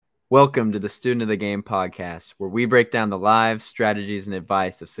Welcome to the Student of the Game podcast, where we break down the lives, strategies, and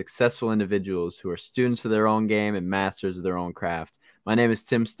advice of successful individuals who are students of their own game and masters of their own craft. My name is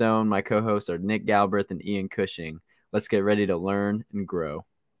Tim Stone. My co-hosts are Nick Galbreath and Ian Cushing. Let's get ready to learn and grow.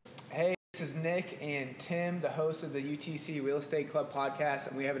 Hey, this is Nick and Tim, the host of the UTC Real Estate Club podcast,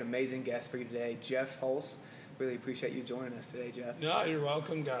 and we have an amazing guest for you today, Jeff Holst. Really appreciate you joining us today, Jeff. No, you're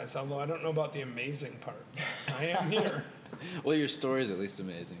welcome, guys, although I don't know about the amazing part. I am here. Well, your story is at least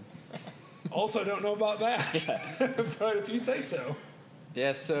amazing. Also, don't know about that, but if you say so.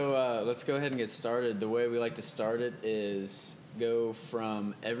 Yeah, so let's go ahead and get started. The way we like to start it is go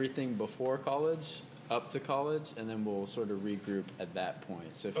from everything before college up to college, and then we'll sort of regroup at that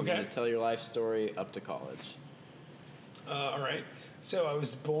point. So if you want to tell your life story up to college. All right. So I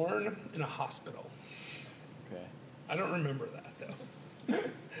was born in a hospital. Okay. I don't remember that, though.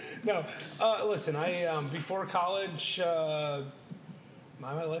 No. Listen, before college,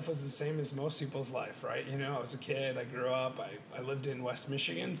 my life was the same as most people's life, right? You know, I was a kid. I grew up. I lived in West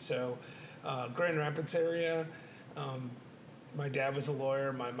Michigan, so Grand Rapids area. My dad was a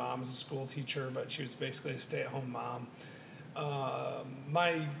lawyer. My mom was a school teacher, but she was basically a stay-at-home mom.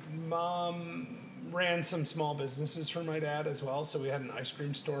 My mom ran some small businesses for my dad as well, so we had an ice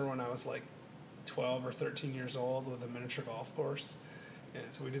cream store when I was like 12 or 13 years old with a miniature golf course.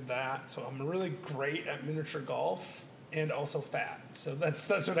 And so we did that. So I'm really great at miniature golf and also fat. So that's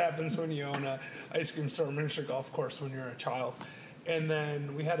what happens when you own a ice cream store, miniature golf course when you're a child. And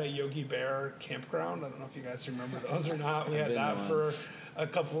then we had a Yogi Bear campground. I don't know if you guys remember those or not. We had that for a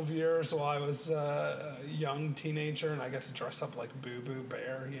couple of years while I was a young teenager, and I got to dress up like Boo Boo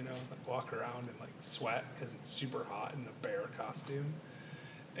Bear, you know, like walk around and like sweat because it's super hot in a bear costume.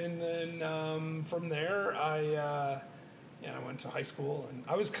 And then from there, I went to high school, and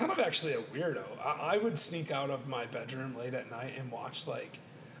I was kind of actually a weirdo. I would sneak out of my bedroom late at night and watch like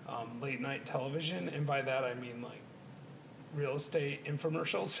late night television, and by that I mean like real estate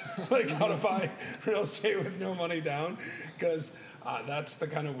infomercials, like how to buy real estate with no money down, because that's the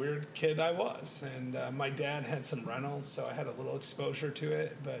kind of weird kid I was. And my dad had some rentals, so I had a little exposure to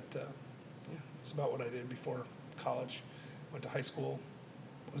it, but that's about what I did before college. Went to high school,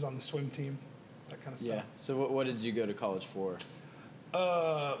 was on the swim team, that kind of stuff. Yeah. So what did you go to college for?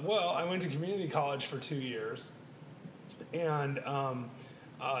 Well, I went to community college for 2 years, and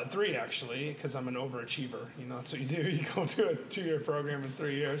 3 actually, because I'm an overachiever. You know, that's what you do. You go to a 2-year program in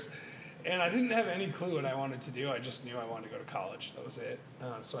 3 years, and I didn't have any clue what I wanted to do. I just knew I wanted to go to college. That was it.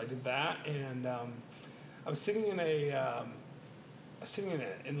 So I did that, and I was sitting in a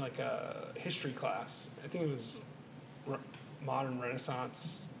history class. I think it was modern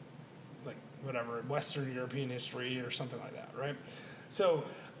Renaissance, like whatever, Western European history or something like that, right? So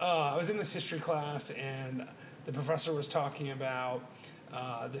I was in this history class, and the professor was talking about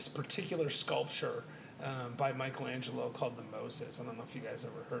this particular sculpture by Michelangelo called the Moses. I don't know if you guys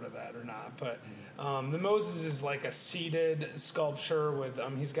ever heard of that or not, but the Moses is like a seated sculpture with,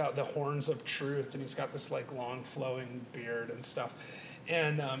 he's got the horns of truth, and he's got this like long flowing beard and stuff.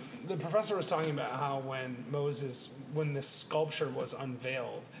 And the professor was talking about how when this sculpture was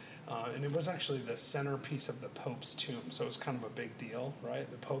unveiled, and it was actually the centerpiece of the Pope's tomb, so it was kind of a big deal, right?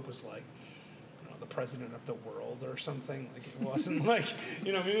 The Pope was like, the president of the world or something. Like, it wasn't like,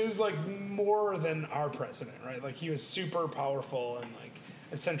 it was like more than our president, right? Like, he was super powerful and like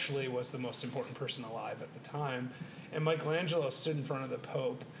essentially was the most important person alive at the time. And Michelangelo stood in front of the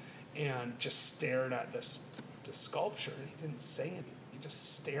Pope and just stared at this sculpture, and he didn't say anything. He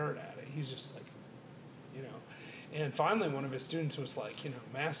just stared at it. He's just like, and finally one of his students was like,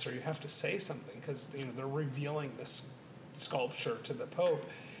 Master, you have to say something, because they're revealing this sculpture to the Pope.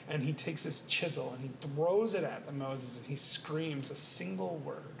 And he takes his chisel and he throws it at the Moses, and he screams a single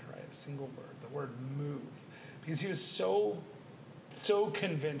word, right? A single word, the word move. Because he was so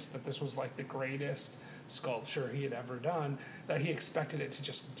convinced that this was like the greatest sculpture he had ever done that he expected it to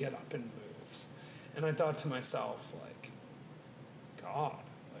just get up and move. And I thought to myself, like, God,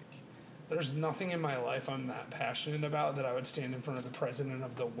 like, there's nothing in my life I'm that passionate about that I would stand in front of the president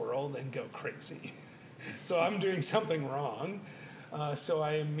of the world and go crazy. So I'm doing something wrong. So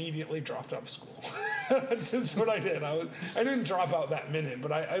I immediately dropped out of school. That's what I did. I didn't drop out that minute,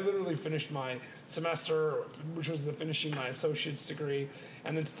 but I literally finished my semester, which was finishing my associate's degree,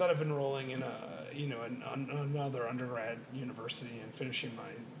 and instead of enrolling in another undergrad university and finishing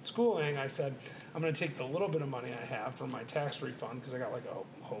my schooling, I said, I'm going to take the little bit of money I have from my tax refund, because I got like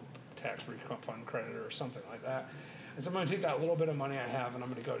a Hope tax refund credit or something like that. I said, I'm going to take that little bit of money I have, and I'm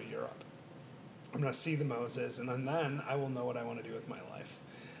going to go to Europe. I'm going to see the Moses, and then I will know what I want to do with my life.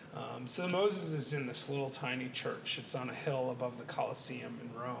 So the Moses is in this little tiny church. It's on a hill above the Colosseum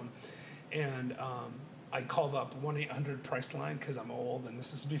in Rome. And I called up 1-800-Priceline because I'm old, and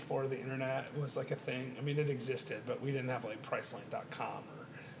this is before the internet was like a thing. I mean, it existed, but we didn't have like Priceline.com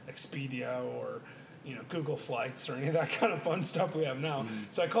or Expedia or Google Flights or any of that kind of fun stuff we have now. Mm-hmm.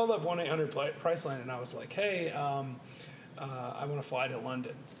 So I called up 1-800-Priceline, and I was like, hey, I want to fly to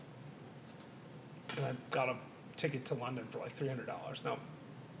London. And I got a ticket to London for like $300. Now,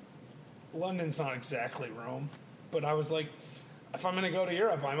 London's not exactly Rome, but I was like, if I'm going to go to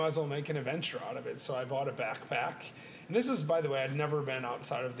Europe, I might as well make an adventure out of it. So I bought a backpack. And this is, by the way, I'd never been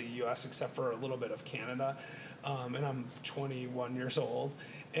outside of the U.S. except for a little bit of Canada. And I'm 21 years old.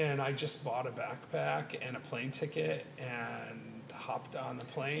 And I just bought a backpack and a plane ticket and hopped on the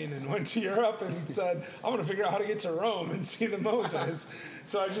plane and went to Europe and said, I want to figure out how to get to Rome and see the Moses.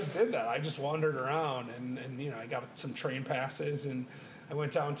 So I just did that. I just wandered around and I got some train passes, and I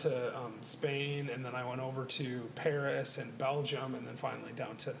went down to Spain, and then I went over to Paris and Belgium, and then finally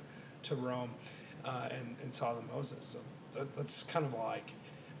down to Rome and saw the Moses. So that's kind of like,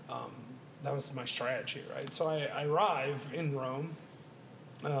 that was my strategy, right? So I arrive in Rome,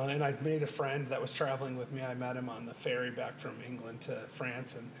 and I'd made a friend that was traveling with me. I met him on the ferry back from England to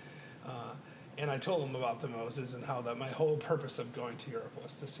France, and I told him about the Moses and how that my whole purpose of going to Europe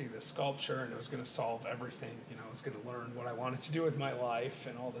was to see this sculpture, and it was going to solve everything. I was going to learn what I wanted to do with my life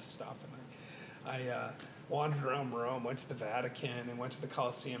and all this stuff. And I wandered around Rome, went to the Vatican, and went to the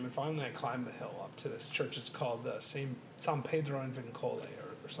Colosseum, and finally I climbed the hill up to this church. It's called San Pedro in Vincole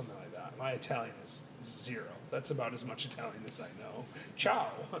or something like that. My Italian is 0. That's about as much Italian as I know. Ciao.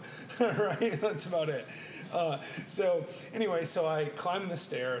 Right? That's about it. So I climbed the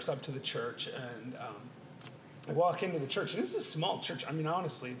stairs up to the church, and I walk into the church. And this is a small church. I mean,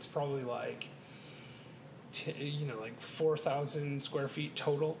 honestly, it's probably like, like 4,000 square feet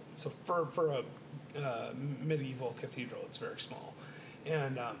total. So for a medieval cathedral, it's very small.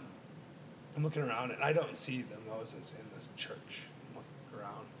 And I'm looking around, and I don't see the Moses in this church. I'm looking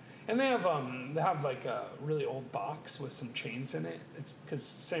around. And they have like a really old box with some chains in it. It's because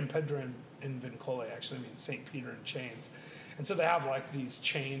San Pedro in Vincole actually means St. Peter in chains. And so they have like these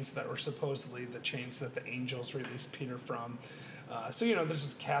chains that were supposedly the chains that the angels released Peter from. So there's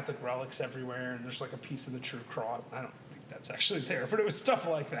just Catholic relics everywhere, and there's like a piece of the true cross. I don't think that's actually there, but it was stuff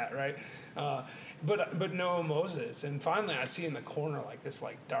like that, right? But no Moses. And finally I see in the corner like this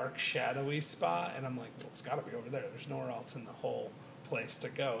like dark shadowy spot, and I'm like, well, it's got to be over there. There's nowhere else in the whole place to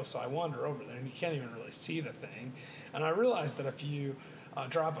go. So I wander over there, and you can't even really see the thing. And I realized that if you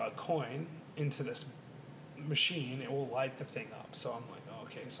drop a coin into this machine, it will light the thing up. So I'm like, oh,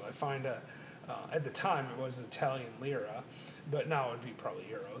 okay. So I find at the time it was Italian lira, but now it would be probably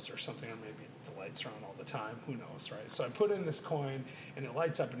euros or something, or maybe the lights are on all the time. Who knows, right? So I put in this coin, and it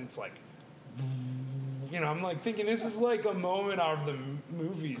lights up, and it's like, I'm like thinking this is like a moment out of the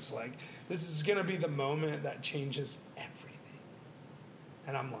movies. Like, this is going to be the moment that changes everything.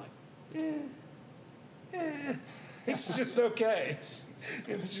 And I'm like, it's just okay.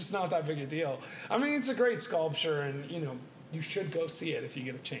 It's just not that big a deal. I mean, it's a great sculpture, and, you should go see it if you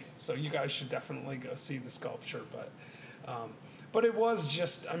get a chance. So you guys should definitely go see the sculpture. But it was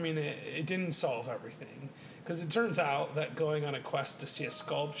just, it didn't solve everything. Because it turns out that going on a quest to see a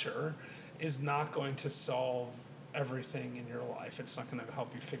sculpture is not going to solve everything in your life. It's not going to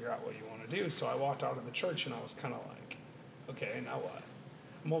help you figure out what you want to do. So I walked out of the church, and I was kind of like, okay, now what?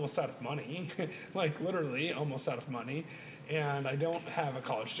 I'm almost out of money, like literally almost out of money, and I don't have a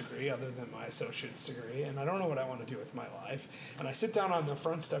college degree other than my associate's degree, and I don't know what I want to do with my life. And I sit down on the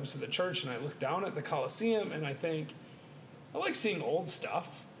front steps of the church, and I look down at the Colosseum, and I think, I like seeing old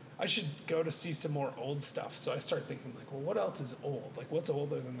stuff. I should go to see some more old stuff. So I start thinking, like, well, what else is old? Like, what's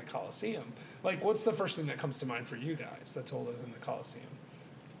older than the Colosseum? Like, what's the first thing that comes to mind for you guys that's older than the Colosseum?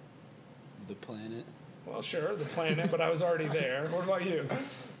 The planet. Well, sure, the planet, but I was already there. What about you?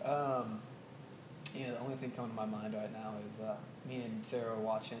 The only thing coming to my mind right now is me and Sarah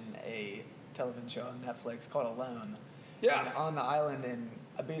watching a television show on Netflix called Alone. Yeah. And on the island in,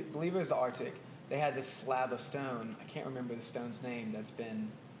 I believe it was the Arctic, they had this slab of stone. I can't remember the stone's name.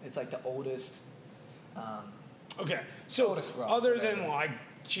 It's like the oldest. Okay, so oldest rock, other than like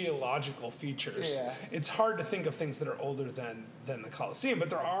geological features, yeah, it's hard to think of things that are older than the Colosseum,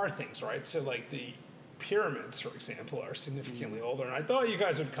 but there are things, right? So like the pyramids, for example, are significantly older, and I thought you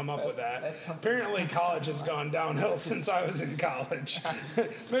guys would come up with that. Apparently college has gone downhill since I was in college.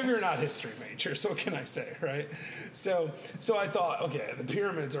 Maybe you're not history majors, so what can I say, right? So I thought, okay, the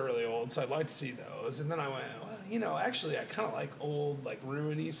pyramids are really old, so I'd like to see those. And then I went, well, actually I kind of like old, like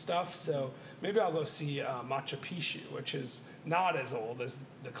ruiny stuff, so maybe I'll go see Machu Picchu, which is not as old as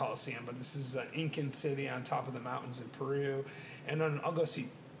the Colosseum, but this is an Incan city on top of the mountains in Peru. And then I'll go see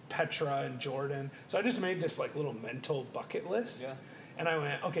Petra in Jordan. So I just made this like little mental bucket list. Yeah. And I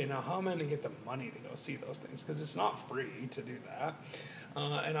went, okay, now how am I going to get the money to go see those things? Because it's not free to do that.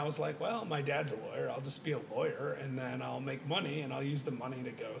 And I was like, well, my dad's a lawyer. I'll just be a lawyer, and then I'll make money, and I'll use the money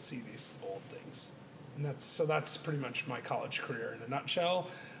to go see these old things. And that's pretty much my college career in a nutshell.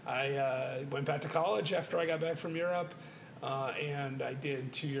 I went back to college after I got back from Europe, and I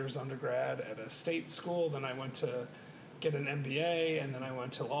did 2 years undergrad at a state school. Then I went to get an MBA, and then I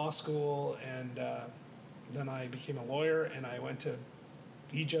went to law school, and then I became a lawyer, and I went to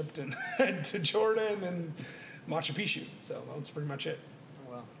Egypt and to Jordan and Machu Picchu. So that's pretty much it.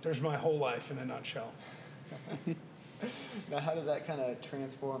 Wow. There's my whole life in a nutshell. Now, how did that kind of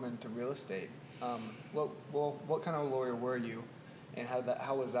transform into real estate? What kind of lawyer were you, and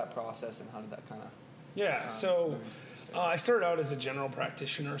how was that process, and how did that kind of? Yeah. So I started out as a general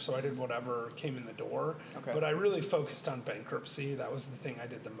practitioner, so I did whatever came in the door. Okay. But I really focused on bankruptcy. That was the thing I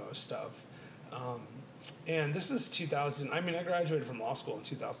did the most of. And this is 2000. I mean, I graduated from law school in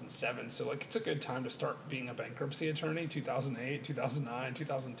 2007, so like it's a good time to start being a bankruptcy attorney. 2008, 2009,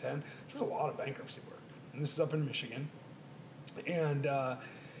 2010. There's a lot of bankruptcy work, and this is up in Michigan. And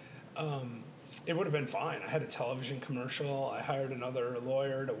it would have been fine. I had a television commercial. I hired another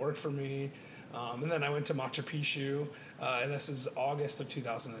lawyer to work for me, and then I went to Machu Picchu. And this is August of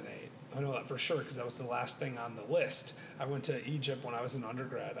 2008. I know that for sure because that was the last thing on the list. I went to Egypt when I was an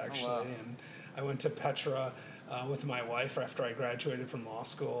undergrad, actually, and I went to Petra with my wife after I graduated from law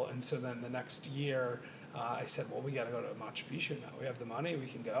school. And so then the next year, I said, well, we got to go to Machu Picchu now. We have the money, we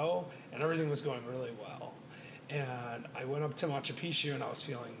can go. And everything was going really well. And I went up to Machu Picchu, and I was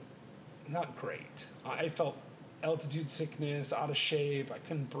feeling not great. I felt altitude sickness, out of shape. I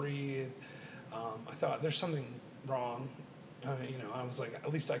couldn't breathe. I thought there's something wrong. I was like,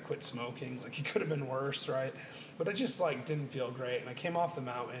 at least I quit smoking. Like, it could have been worse, right? But I just, like, didn't feel great. And I came off the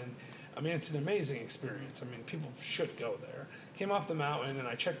mountain. I mean, it's an amazing experience. I mean, people should go there. Came off the mountain, and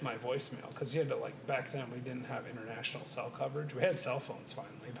I checked my voicemail. Because you had to, like, back then, we didn't have international cell coverage. We had cell phones,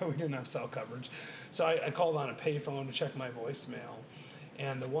 finally, but we didn't have cell coverage. So I called on a payphone to check my voicemail.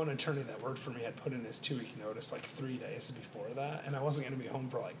 And the one attorney that worked for me had put in his 2-week notice like 3 days before that. And I wasn't going to be home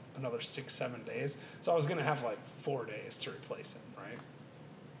for like another 6-7 days. So I was going to have like 4 days to replace him,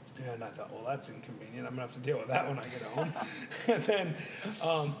 right? And I thought, well, that's inconvenient. I'm going to have to deal with that when I get home.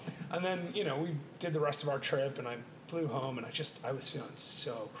 and then, we did the rest of our trip, and I flew home, and I was feeling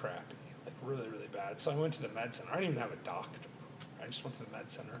so crappy, like really, really bad. So I went to the med center. I didn't even have a doctor. I just went to the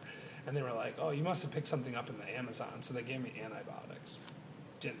med center. And they were like, oh, you must have picked something up in the Amazon. So they gave me antibiotics.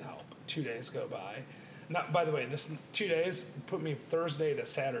 Didn't help. 2 days go by. Not, by the way, this 2 days put me Thursday to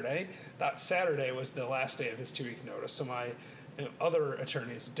Saturday. That Saturday was the last day of his 2-week notice. So my other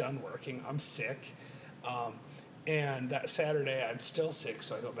attorney is done working. I'm sick. And that Saturday, I'm still sick.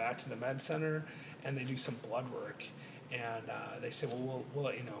 So I go back to the med center, and they do some blood work. And they say, well, we'll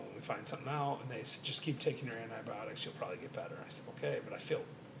let you know when we find something out. And they just keep taking your antibiotics. You'll probably get better. I said, okay, but I feel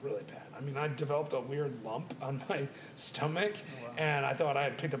really bad. I mean, I developed a weird lump on my stomach, and I thought I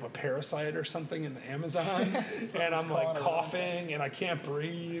had picked up a parasite or something in the Amazon, and I'm like coughing, and I can't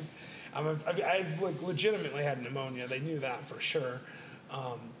breathe. I like legitimately had pneumonia. They knew that for sure,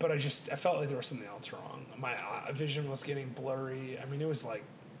 but I felt like there was something else wrong. My vision was getting blurry. I mean, it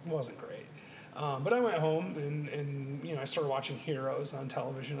wasn't great. But I went home and I started watching Heroes on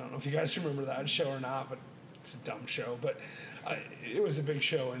television. I don't know if you guys remember that show or not, but it's a dumb show, but it was a big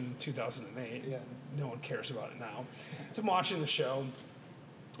show in 2008. Yeah. No one cares about it now. So I'm watching the show,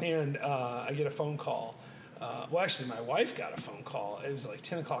 and I get a phone call. Well, actually, my wife got a phone call. It was like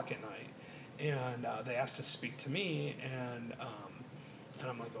 10 o'clock at night, and they asked to speak to me, and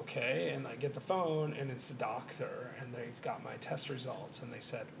I'm like, okay. And I get the phone, and it's the doctor, and they've got my test results, and they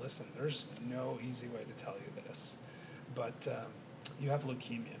said, listen, there's no easy way to tell you this, but you have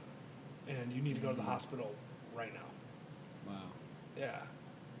leukemia, and you need to go to the hospital right now. Wow. Yeah.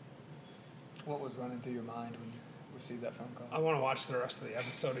 What was running through your mind when you received that phone call? I want to watch the rest of the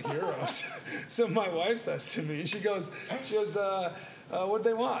episode of Heroes. So my wife says to me, she goes, what do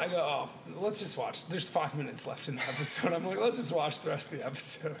they want? I go, oh, let's just watch. There's 5 minutes left in the episode. I'm like, let's just watch the rest of the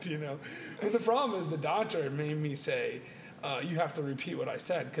episode, But the problem is the doctor made me say, you have to repeat what I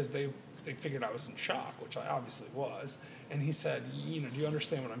said, because they figured I was in shock, which I obviously was. And he said, do you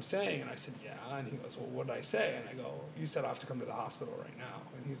understand what I'm saying? And I said, yeah. And he goes, well, what did I say? And I go, you said I have to come to the hospital right now.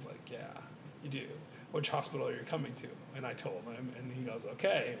 And he's like, yeah, you do. which hospital are you coming to? And I told him, and he goes,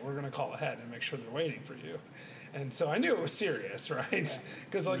 okay, we're going to call ahead and make sure they're waiting for you. And so I knew it was serious, right?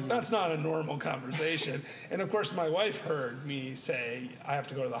 Because that's not a normal conversation. And of course, my wife heard me say, I have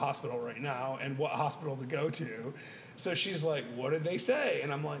to go to the hospital right now, and what hospital to go to. So she's like, what did they say?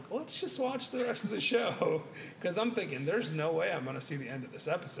 And I'm like, let's just watch the rest of the show. Because I'm thinking, there's no way I'm going to see the end of this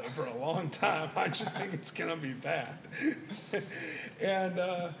episode for a long time. I just think it's going to be bad.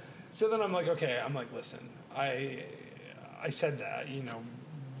 And so then I'm like, okay, listen, I said that,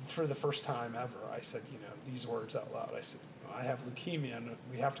 for the first time ever. I said, these words out loud. I said, I have leukemia and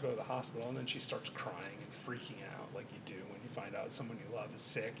we have to go to the hospital. And then she starts crying and freaking out like you do when you find out someone you love is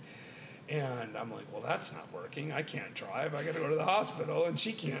sick. And I'm like, well, that's not working. I can't drive. I got to go to the hospital. And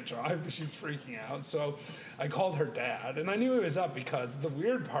she can't drive because she's freaking out. So I called her dad. And I knew he was up because the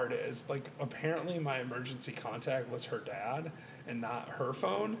weird part is, apparently my emergency contact was her dad and not her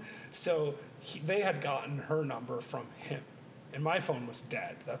phone. So they had gotten her number from him. And my phone was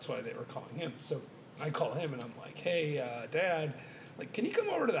dead. That's why they were calling him. So I call him and I'm like, hey, Dad, can you come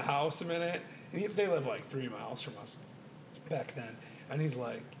over to the house a minute? And they live 3 miles from us back then. And he's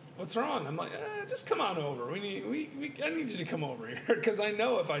like, what's wrong? I'm like, just come on over. I need you to come over here. Because I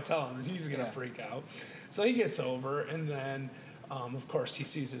know if I tell him that he's going to freak out. So he gets over and then, of course, he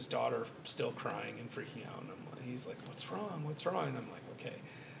sees his daughter still crying and freaking out. And he's like, what's wrong? What's wrong? And I'm like, okay.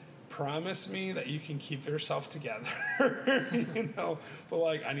 Promise me that you can keep yourself together,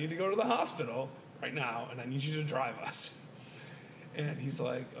 but I need to go to the hospital right now and I need you to drive us. And he's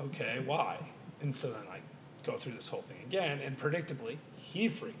like, okay, why? And so then I go through this whole thing again, and predictably he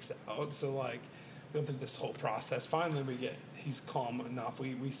freaks out. So go through this whole process. Finally he's calm enough.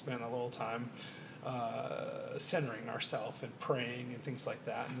 We spent a little time centering ourselves and praying and things like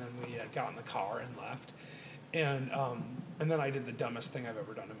that. And then we got in the car and left. And then I did the dumbest thing I've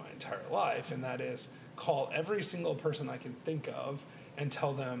ever done in my entire life, and that is call every single person I can think of and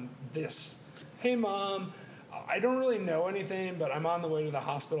tell them this. Hey, Mom, I don't really know anything, but I'm on the way to the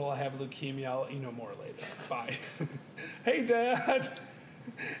hospital. I have leukemia. I'll let you know more later. Bye. Hey, Dad.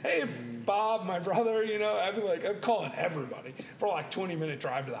 Hey, Bob, my brother, I'd be I'm calling everybody. For 20-minute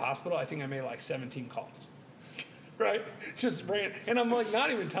drive to the hospital, I think I made 17 calls. Right? Just ran. And I'm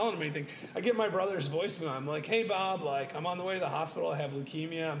not even telling him anything. I get my brother's voicemail. I'm like, hey, Bob, I'm on the way to the hospital. I have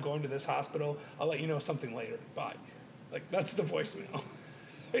leukemia. I'm going to this hospital. I'll let you know something later. Bye. That's the voicemail.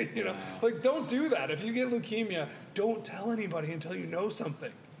 Wow. Don't do that. If you get leukemia, don't tell anybody until you know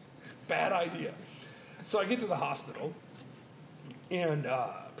something. Bad idea. So I get to the hospital, and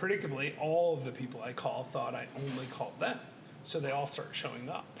predictably, all of the people I call thought I only called them. So they all start showing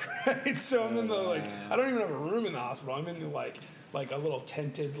up, right? So I'm in the I don't even have a room in the hospital. I'm in the a little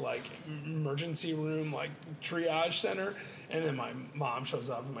tented emergency room triage center, and then my mom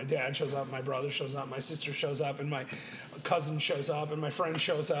shows up, and my dad shows up, my brother shows up, my sister shows up, and my cousin shows up, and my friend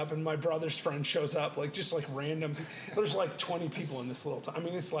shows up, and my brother's friend shows up, just random. There's 20 people in this little time. I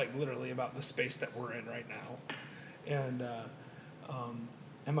mean, it's literally about the space that we're in right now, and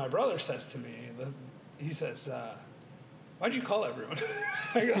my brother says to me, he says, why'd you call everyone?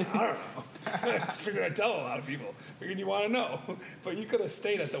 I go, I don't know. I just figured I'd tell a lot of people. Figured you want to know. But you could have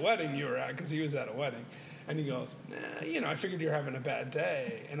stayed at the wedding you were at, because he was at a wedding. And he goes, I figured you're having a bad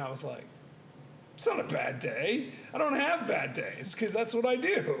day. And I was like, it's not a bad day. I don't have bad days, because that's what I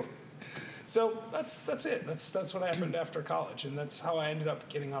do. So that's it. That's what happened after college. And that's how I ended up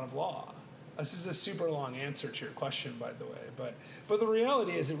getting out of law. This is a super long answer to your question, by the way. But the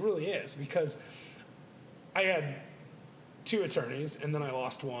reality is, it really is, because I had 2 attorneys, and then I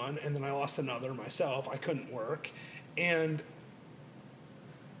lost one, and then I lost another myself. I couldn't work, and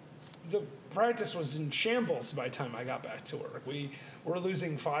the practice was in shambles by the time I got back to work. We were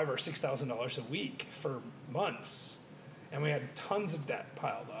losing $5,000 or $6,000 a week for months, and we had tons of debt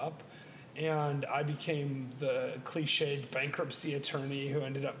piled up, and I became the cliched bankruptcy attorney who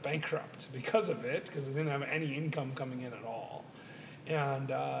ended up bankrupt because of it, because I didn't have any income coming in at all.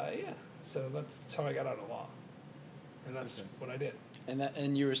 And so that's how I got out of law. And that's what I did.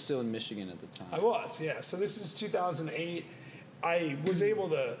 And you were still in Michigan at the time. I was, yeah. So this is 2008. I was able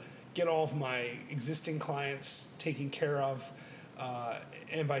to get all of my existing clients taken care of.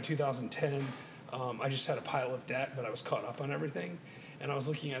 And by 2010, I just had a pile of debt, but I was caught up on everything. And I was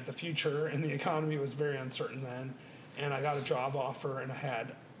looking at the future, and the economy was very uncertain then. And I got a job offer, and I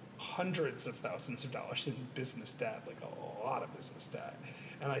had hundreds of thousands of dollars in business debt, a lot of business debt.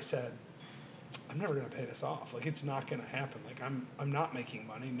 And I said, I'm never going to pay this off. It's not going to happen. I'm not making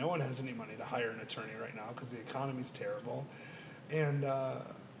money. No one has any money to hire an attorney right now because the economy's terrible. And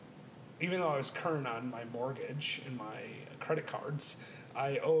even though I was current on my mortgage and my credit cards,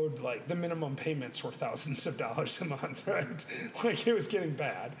 I owed, like, the minimum payments were thousands of dollars a month, right? Like, it was getting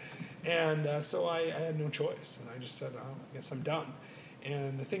bad. And so I had no choice. And I just said, oh, I guess I'm done.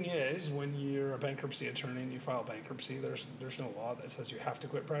 And the thing is, when you're a bankruptcy attorney and you file bankruptcy, there's no law that says you have to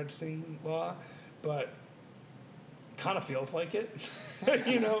quit practicing law, but kind of feels like it.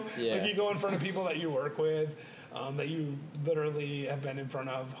 You know, Yeah. Like you go in front of people that you work with, that you literally have been in front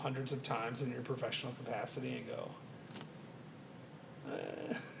of hundreds of times in your professional capacity, and go,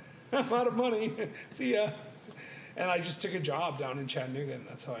 I'm out of money. See ya. And I just took a job down in Chattanooga, and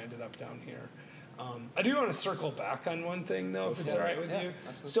that's how I ended up down here. I do want to circle back on one thing, though, if it's all right with you.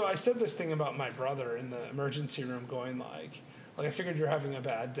 Absolutely. So I said this thing about my brother in the emergency room, going like I figured you're having a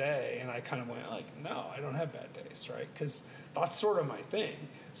bad day, and I kind of went like, no, I don't have bad days, right? Because that's sort of my thing.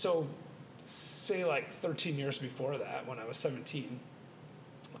 So say like 13 years before that, when I was 17,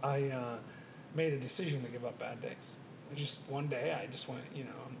 I made a decision to give up bad days. One day I just went,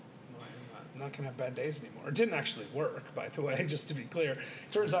 I'm not going to have bad days anymore. It didn't actually work, by the way, just to be clear.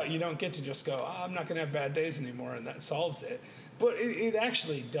 Turns out you don't get to just go, I'm not going to have bad days anymore, and that solves it. But it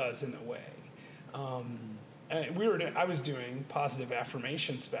actually does in a way. I was doing positive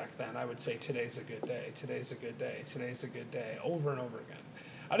affirmations back then. I would say, today's a good day, today's a good day, today's a good day, over and over again.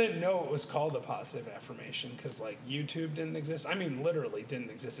 I didn't know it was called a positive affirmation because, like, YouTube didn't exist. I mean, literally didn't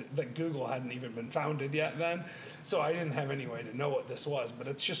exist. Like, Google hadn't even been founded yet then. So I didn't have any way to know what this was. But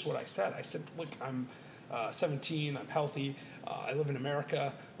it's just what I said. I said, look, I'm 17. I'm healthy. I live in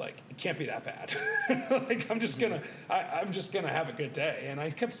America. Like, it can't be that bad. Like, I'm just gonna have a good day. And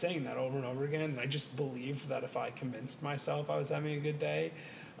I kept saying that over and over again. And I just believed that if I convinced myself I was having a good day,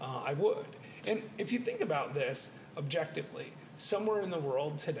 I would. And if you think about this objectively, somewhere in the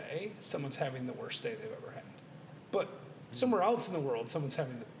world today, someone's having the worst day they've ever had. But somewhere else in the world, someone's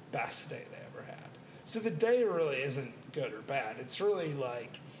having the best day they ever had. So the day really isn't good or bad. It's really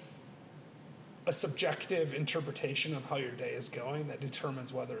like a subjective interpretation of how your day is going that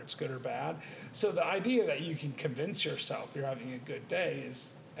determines whether it's good or bad. So the idea that you can convince yourself you're having a good day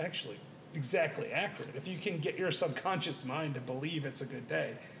is actually exactly accurate. If you can get your subconscious mind to believe it's a good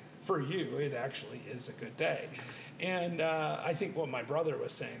day, for you, it actually is a good day. And I think what my brother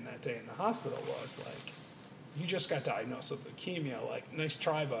was saying that day in the hospital was like, you just got diagnosed with leukemia. Like, nice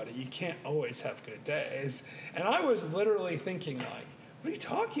try, buddy. You can't always have good days. And I was literally thinking, like, what are you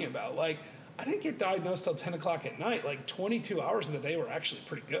talking about? Like, I didn't get diagnosed till 10 o'clock at night. Like, 22 hours of the day were actually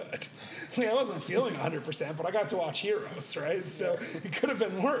pretty good. Like, I wasn't feeling 100%, but I got to watch Heroes, right? So it could have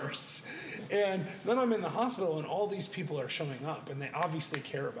been worse. And then I'm in the hospital, and all these people are showing up, and they obviously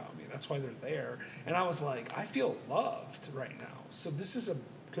care about me. That's why they're there. And I was like, I feel loved right now. So this is a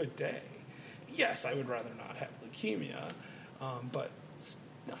good day. Yes, I would rather not have leukemia, but it's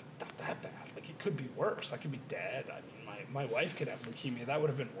not that bad. Like, it could be worse. I could be dead. I mean, my wife could have leukemia. That would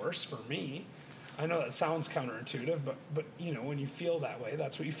have been worse for me. I know that sounds counterintuitive, but when you feel that way,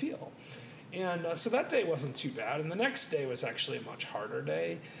 that's what you feel. And so that day wasn't too bad. And the next day was actually a much harder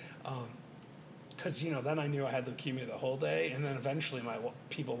day because, then I knew I had leukemia the whole day. And then eventually my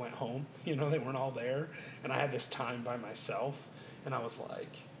people went home. They weren't all there. And I had this time by myself. And I was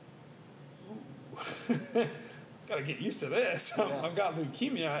like, ooh. Gotta get used to this. I've got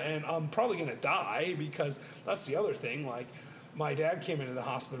leukemia, and I'm probably gonna die because that's the other thing. Like, my dad came into the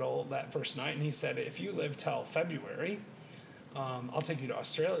hospital that first night, and he said, if you live till February, I'll take you to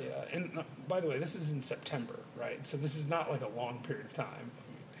Australia. And by the way, this is in September, right? So this is not like a long period of time.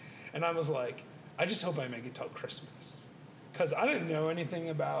 And I was like, I just hope I make it till Christmas, because I didn't know anything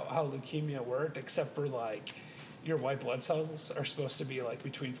about how leukemia worked except for, like, your white blood cells are supposed to be like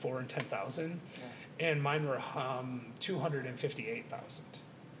between 4 and 10,000. And mine were 258,000.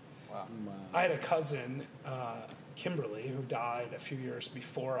 Wow. I had a cousin, Kimberly, who died a few years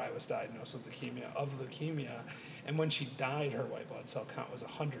before I was diagnosed with leukemia. And when she died, her white blood cell count was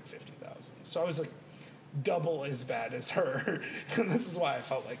 150,000. So I was like double as bad as her. And this is why I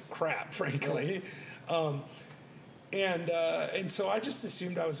felt like crap, frankly. And so I just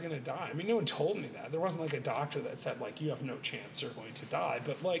assumed I was going to die. I mean, no one told me that. There wasn't like a doctor that said, like, you have no chance you're going to die.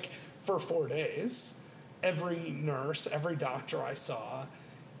 But, like, for 4 days, every nurse, every doctor I saw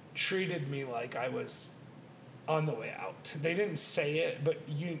treated me like I was on the way out. They didn't say it, but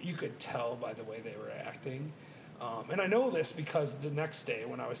you could tell by the way they were acting. And I know this because the next day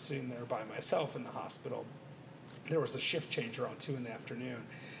when I was sitting there by myself in the hospital, there was a shift change around 2 p.m.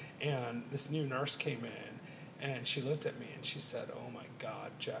 And this new nurse came in. And she looked at me and she said, oh my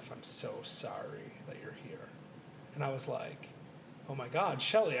God, Jeff, I'm so sorry that you're here. And I was like, oh my God,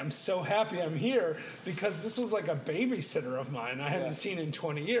 Shelly, I'm so happy I'm here, because this was like a babysitter of mine I hadn't seen in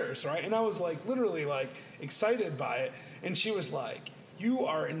 20 years, right? And I was like literally like excited by it. And she was like, you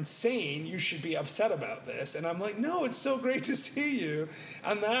are insane. You should be upset about this. And I'm like, no, it's so great to see you.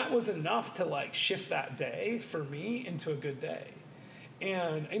 And that was enough to like shift that day for me into a good day.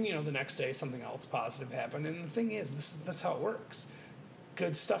 And the next day something else positive happened. And the thing is, that's how it works.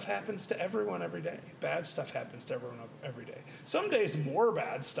 Good stuff happens to everyone every day. Bad stuff happens to everyone every day. Some days more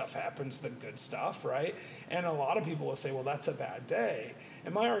bad stuff happens than good stuff, right? And a lot of people will say, well, that's a bad day.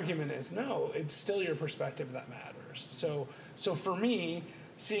 And my argument is, no, it's still your perspective that matters. So for me,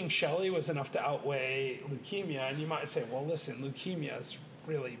 seeing Shelly was enough to outweigh leukemia. And you might say, well, listen, leukemia is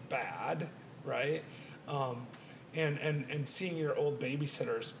really bad, right? And seeing your old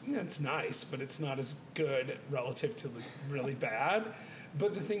babysitters, it's nice, but it's not as good relative to really bad.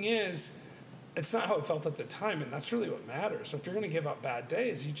 But the thing is, it's not how it felt at the time, and that's really what matters. So if you're going to give up bad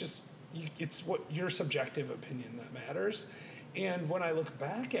days, it's what your subjective opinion that matters. And when I look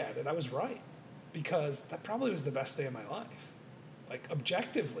back at it, I was right, because that probably was the best day of my life, like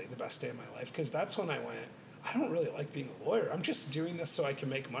objectively the best day of my life, because that's when I went, I don't really like being a lawyer. I'm just doing this so I can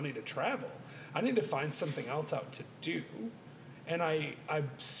make money to travel. I need to find something else out to do. And I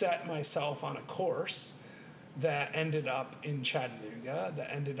set myself on a course that ended up in Chattanooga,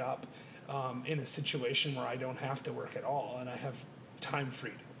 that ended up in a situation where I don't have to work at all and I have time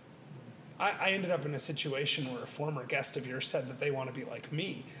freedom. I ended up in a situation where a former guest of yours said that they want to be like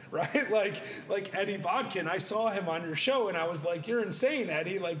me, right? Like Eddie Bodkin. I saw him on your show and I was like, you're insane,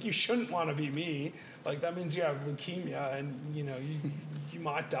 Eddie. Like, you shouldn't want to be me. Like, that means you have leukemia and, you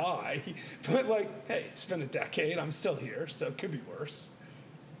might die. But, like, hey, it's been a decade. I'm still here, so it could be worse.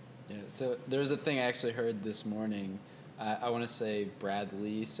 Yeah, so there's a thing I actually heard this morning. I want to say Brad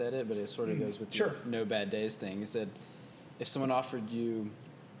Lee said it, but it sort of goes with the no bad days thing. He said, if someone offered you,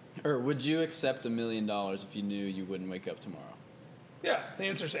 or would you accept $1 million if you knew you wouldn't wake up tomorrow? Yeah, the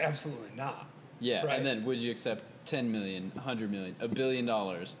answer is absolutely not. Yeah, right? And then would you accept 10 million, 100 million, $1 billion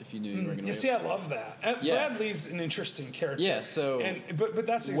if you knew you were going to wake up? See, I love that. Yeah. Brad Lee's an interesting character. Yeah, so but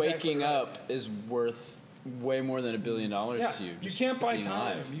that's exactly waking right. up is worth way more than $1 billion to you. You can't buy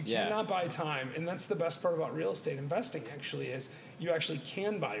time. Alive. You cannot buy time. And that's the best part about real estate investing, actually, is you actually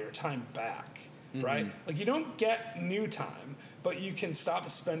can buy your time back, right? Like, you don't get new time, but you can stop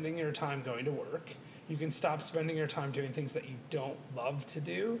spending your time going to work. You can stop spending your time doing things that you don't love to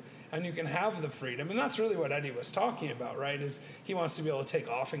do, and you can have the freedom. And that's really what Eddie was talking about, right? Is he wants to be able to take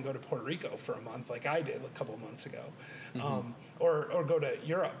off and go to Puerto Rico for a month, like I did a couple of months ago, or go to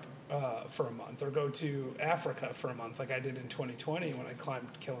Europe for a month, or go to Africa for a month, like I did in 2020 when I climbed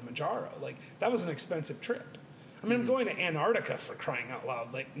Kilimanjaro. Like, that was an expensive trip. I mean, I'm going to Antarctica, for crying out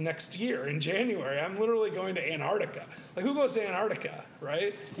loud. Like, next year in January, I'm literally going to Antarctica. Like, who goes to Antarctica,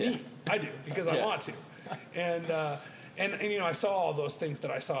 right? Yeah. Me. I do, because I want to. And I saw all those things that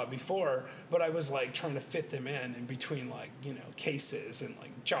I saw before, but I was like trying to fit them in between, like, cases and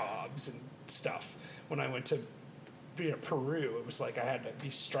like jobs and stuff. When I went to Peru, it was like I had to be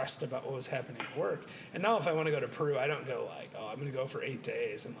stressed about what was happening at work. And now if I want to go to Peru, I don't go like, I'm going to go for 8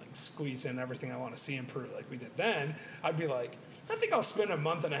 days and like squeeze in everything I want to see in Peru like we did then. I'd be like, I think I'll spend a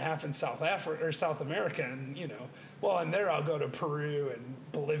month and a half in South Africa or South America, and while I'm there, I'll go to Peru and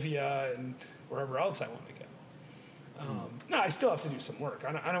Bolivia and wherever else I want to go. No, I still have to do some work.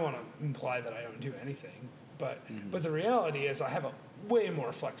 I don't want to imply that I don't do anything, but the reality is I have a way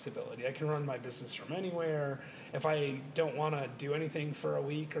more flexibility. I can run my business from anywhere. If I don't want to do anything for a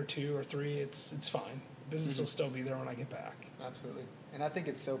week or 2 or 3, it's fine. Business will still be there when I get back. Absolutely. And I think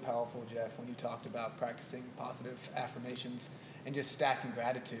it's so powerful, Jeff, when you talked about practicing positive affirmations and just stacking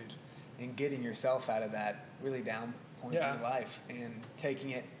gratitude and getting yourself out of that really down point in your life and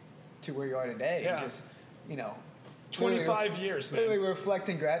taking it to where you are today. And just, 25 years, man. Really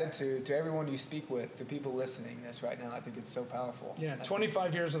reflecting gratitude to everyone you speak with, the people listening this right now. I think it's so powerful. Yeah,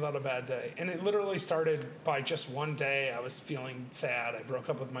 25 years without a bad day. And it literally started by just one day. I was feeling sad. I broke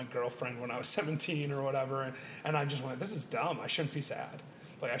up with my girlfriend when I was 17 or whatever. And I just went, this is dumb. I shouldn't be sad.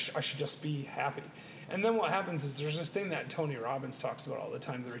 Like, I should just be happy. And then what happens is there's this thing that Tony Robbins talks about all the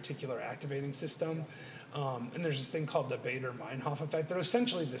time, the reticular activating system. And there's this thing called the Bader-Meinhof effect. They're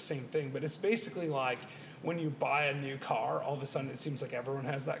essentially the same thing, but it's basically like when you buy a new car, all of a sudden it seems like everyone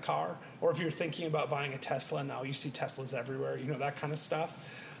has that car. Or if you're thinking about buying a Tesla, now you see Teslas everywhere, that kind of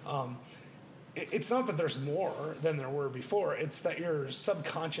stuff. It's not that there's more than there were before. It's that your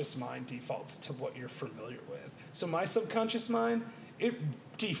subconscious mind defaults to what you're familiar with. So my subconscious mind, it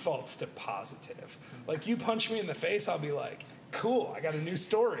defaults to positive. Like, you punch me in the face, I'll be like, cool, I got a new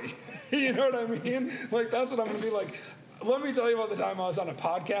story. You know what I mean? Like, that's what I'm going to be like. Let me tell you about the time I was on a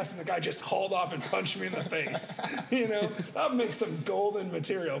podcast and the guy just hauled off and punched me in the face. That makes some golden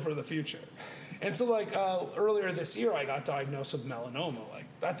material for the future. And so like earlier this year, I got diagnosed with melanoma. Like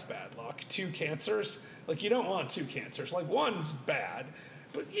that's bad luck. 2 cancers. Like you don't want 2 cancers. Like one's bad,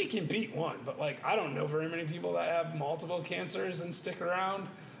 but you can beat one. But like I don't know very many people that have multiple cancers and stick around.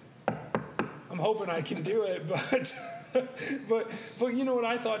 I'm hoping I can do it, but you know what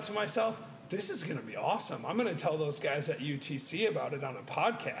I thought to myself? This is going to be awesome. I'm going to tell those guys at UTC about it on a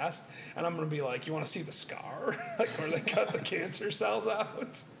podcast, and I'm going to be like, you want to see the scar? Like where they cut the cancer cells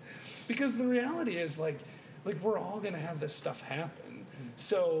out? Because the reality is like we're all going to have this stuff happen.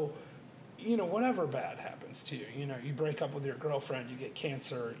 So, you know, whatever bad happens to you, you know, you break up with your girlfriend, you get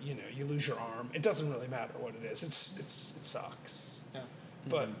cancer, you know, you lose your arm. It doesn't really matter what it is. It sucks. Yeah.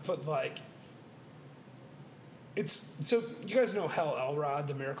 But like, so you guys know Hal Elrod,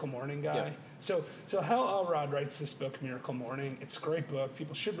 the Miracle Morning guy? Yeah. So Hal Elrod writes this book, Miracle Morning. It's a great book.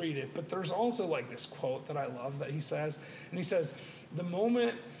 People should read it. But there's also like this quote that I love that he says. And he says, the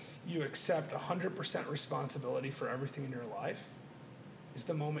moment you accept 100% responsibility for everything in your life is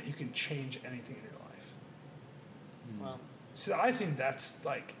the moment you can change anything in your life. Wow. So I think that's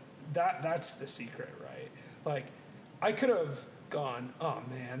like, that's the secret, right? Like I could have gone, oh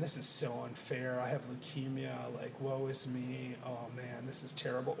man, this is so unfair. I have leukemia. Like, woe is me. Oh man, this is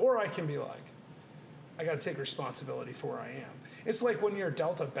terrible. Or I can be like, I got to take responsibility for where I am. It's like when you're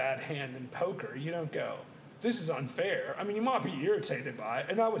dealt a bad hand in poker, you don't go, this is unfair. I mean, you might be irritated by it,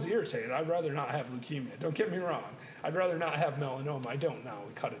 and I was irritated. I'd rather not have leukemia. Don't get me wrong. I'd rather not have melanoma. I don't now.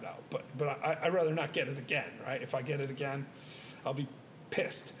 We cut it out. But I'd rather not get it again, right? If I get it again, I'll be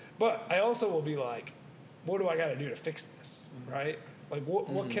pissed. But I also will be like, what do I got to do to fix this, right? Like,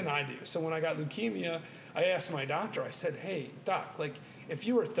 what can I do? So when I got leukemia, I asked my doctor, I said, hey, doc, like, if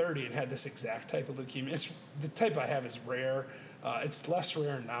you were 30 and had this exact type of leukemia, the type I have is rare. It's less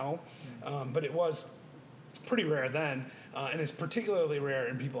rare now, but it was pretty rare then, and it's particularly rare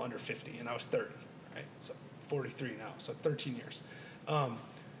in people under 50, and I was 30, right? So 43 now, so 13 years.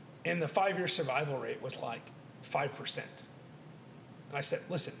 And the 5-year survival rate was like 5%. And I said,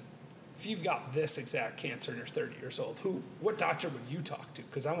 listen, if you've got this exact cancer and you're 30 years old, what doctor would you talk to?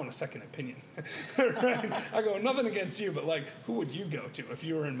 Because I want a second opinion. Right? I go, nothing against you, but like, who would you go to if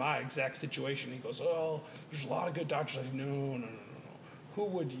you were in my exact situation? He goes, oh, there's a lot of good doctors. I go, no. Who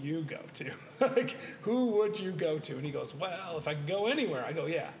would you go to? Like, who would you go to? And he goes, well, if I could go anywhere. I go,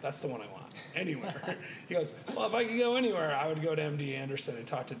 yeah, that's the one I want. Anywhere. He goes, well, if I could go anywhere, I would go to MD Anderson and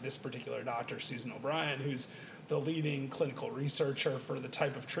talk to this particular doctor, Susan O'Brien, who's the leading clinical researcher for the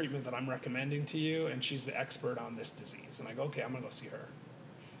type of treatment that I'm recommending to you, and she's the expert on this disease. And I go, okay, I'm going to go see her.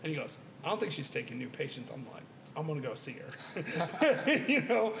 And he goes, I don't think she's taking new patients. I'm like, I'm going to go see her. You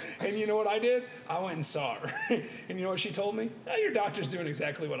know, and you know what I did? I went and saw her. And you know what she told me? Oh, your doctor's doing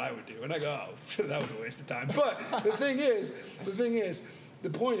exactly what I would do. And I go, oh, that was a waste of time. But the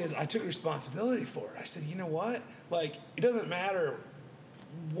point is, I took responsibility for it. I said, you know what? Like, it doesn't matter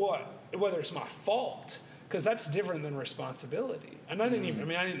whether it's my fault, because that's different than responsibility. And I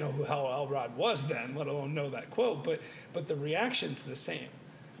didn't know who Hal Elrod was then, let alone know that quote, but the reaction's the same.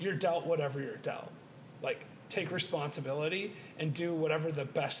 You're dealt whatever you're dealt. Like, take responsibility and do whatever the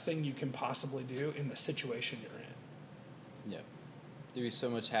best thing you can possibly do in the situation you're in. Yep. You'd be so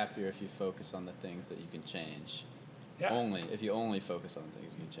much happier if you focus on the things that you can change. Yeah. If you only focus on the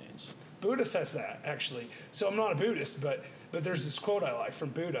things you can change. Buddha says that, actually. So I'm not a Buddhist, but there's this quote I like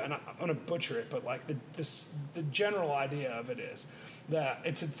from Buddha, and I'm going to butcher it, but like the general idea of it is that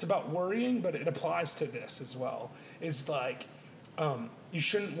it's about worrying, but it applies to this as well. It's like you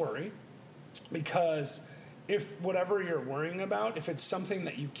shouldn't worry, because if whatever you're worrying about, if it's something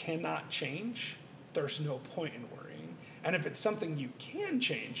that you cannot change, there's no point in worrying. And if it's something you can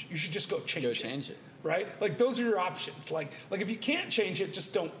change, you should just go change it. Right? Like, those are your options. Like if you can't change it,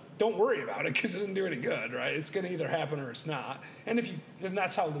 just don't worry about it, because it doesn't do any good, right? It's going to either happen or it's not. And then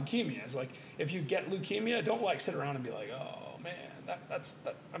that's how leukemia is. Like, if you get leukemia, don't like sit around and be like, oh man, that's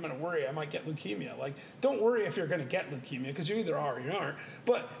I'm going to worry, I might get leukemia. Like, don't worry if you're going to get leukemia, because you either are or you aren't.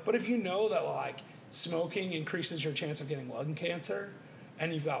 But if you know that like smoking increases your chance of getting lung cancer,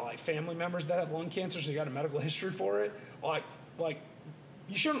 and you've got like family members that have lung cancer, so you got a medical history for it, like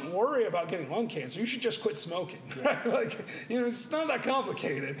you shouldn't worry about getting lung cancer. You should just quit smoking. Yeah. Like, it's not that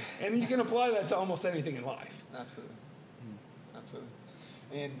complicated, and you can apply that to almost anything in life. Absolutely. Absolutely.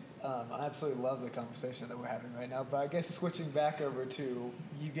 And I absolutely love the conversation that we're having right now. But I guess switching back over to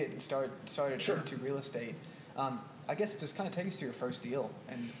you getting started Sure. into real estate, I guess just kind of take us to your first deal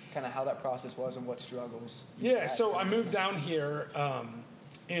and kind of how that process was and what struggles you had. So I moved down here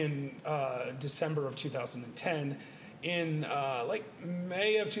in December of 2010, in like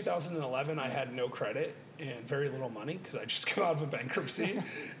May of 2011, I had no credit and very little money because I just come out of a bankruptcy,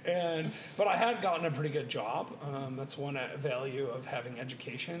 but I had gotten a pretty good job. That's one value of having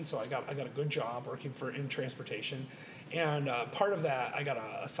education. So I got a good job working in transportation, and part of that I got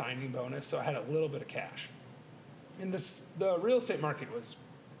a signing bonus, so I had a little bit of cash. And the real estate market was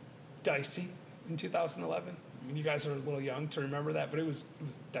dicey in 2011. I mean, you guys are a little young to remember that, but it was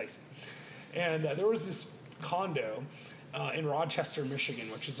dicey. And there was this condo in Rochester, Michigan,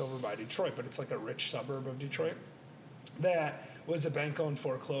 which is over by Detroit, but it's like a rich suburb of Detroit, that was a bank-owned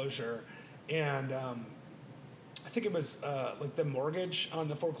foreclosure. And I think it was like the mortgage on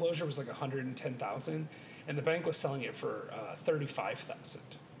the foreclosure was like $110,000, and the bank was selling it for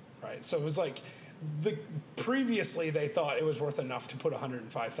 $35,000, right? So it was like previously they thought it was worth enough to put a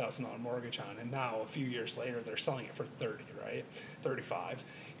 $105,000 mortgage on, and now a few years later they're selling it for 30, right? 35.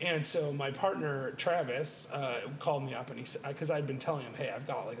 And so my partner Travis called me up, and he said, because I'd been telling him, hey, I've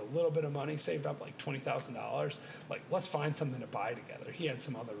got like a little bit of money saved up, like $20,000, like let's find something to buy together. He had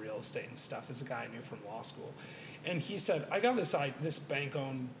some other real estate and stuff as a guy I knew from law school, and he said, I got this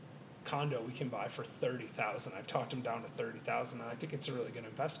bank-owned condo we can buy for $30,000. I've talked him down to $30,000, and I think it's a really good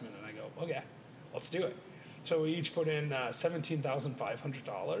investment. And I go, okay, let's do it. So we each put in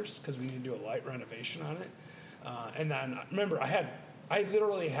 $17,500 because we need to do a light renovation on it. And then remember, I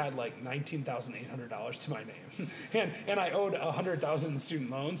literally had like $19,800 to my name, and I owed $100,000 in student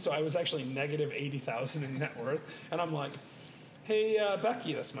loans, so I was actually negative $80,000 in net worth. And I'm like, hey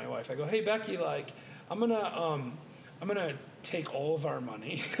Becky, that's my wife. I go, hey Becky, like I'm gonna take all of our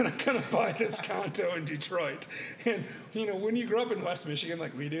money and I'm gonna buy this condo in Detroit. And when you grew up in West Michigan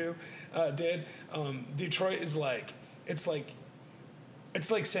like we did, Detroit is like it's like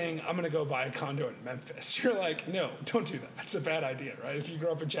saying I'm gonna go buy a condo in Memphis. You're like, no, don't do that. That's a bad idea, right? If you grew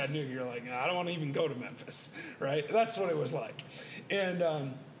up in Chattanooga, you're like, I don't want to even go to Memphis, right? That's what it was like.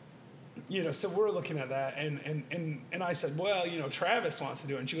 And so we're looking at that, and I said, well, Travis wants to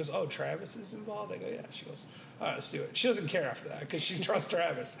do it. And she goes, oh, Travis is involved? I go, yeah. She goes, all right, let's do it. She doesn't care after that because she trusts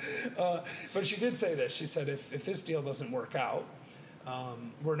Travis. But she did say this. She said, if this deal doesn't work out,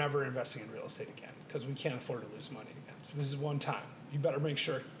 we're never investing in real estate again because we can't afford to lose money again. So this is one time. You better make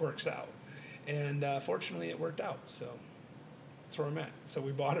sure it works out. And fortunately, it worked out. So that's where I'm at. So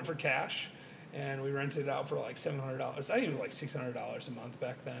we bought it for cash, and we rented it out for like $700. I think it was like $600 a month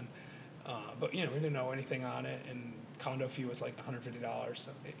back then. But we didn't know anything on it, and condo fee was like $150.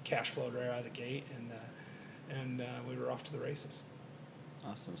 So it cash flowed right out of the gate, and we were off to the races.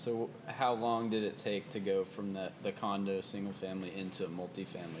 Awesome. So how long did it take to go from the condo single family into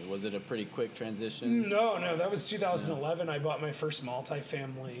multifamily? Was it a pretty quick transition? No, that was 2011. I bought my first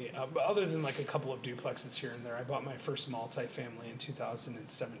multifamily, other than like a couple of duplexes here and there. I bought my first multifamily in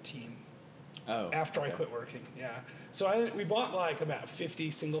 2017. Oh, after I quit working, yeah. So we bought like about 50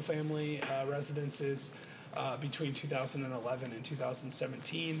 single-family residences between 2011 and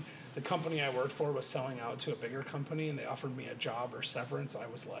 2017. The company I worked for was selling out to a bigger company, and they offered me a job or severance. I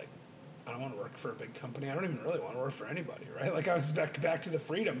was like, I don't want to work for a big company. I don't even really want to work for anybody, right? Like I was back to the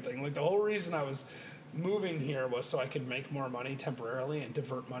freedom thing. Like the whole reason I was moving here was so I could make more money temporarily and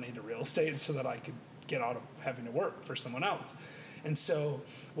divert money to real estate so that I could get out of having to work for someone else. And so,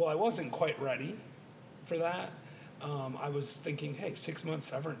 I wasn't quite ready for that. I was thinking, hey, 6 months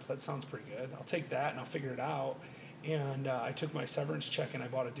severance, that sounds pretty good. I'll take that and I'll figure it out. And I took my severance check and I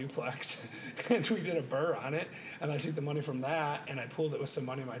bought a duplex and we did a BRRRR on it. And I took the money from that and I pooled it with some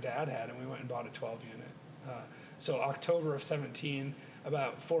money my dad had, and we went and bought a 12 unit. So October of 17,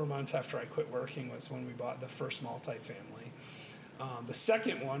 about 4 months after I quit working, was when we bought the first multifamily. The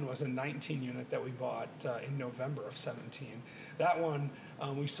second one was a 19 unit that we bought in November of 17. That one,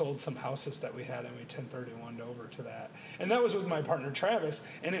 we sold some houses that we had and we 1031'd over to that. And that was with my partner Travis,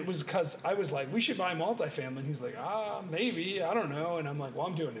 and it was because I was like, we should buy multifamily. And he's like, maybe, I don't know. And I'm like, well,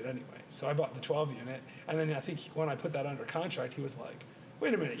 I'm doing it anyway. So I bought the 12 unit, and then I think when I put that under contract, he was like,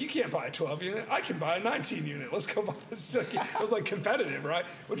 wait a minute, you can't buy a 12 unit. I can buy a 19 unit. Let's go buy this. It was like competitive, right?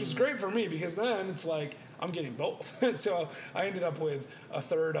 Which was great for me because then it's like I'm getting both. So I ended up with a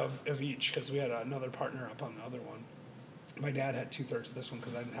third of each because we had another partner up on the other one. My dad had 2/3 of this one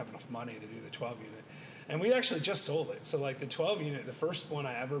because I didn't have enough money to do the 12 unit. And we actually just sold it. So like the 12 unit, the first one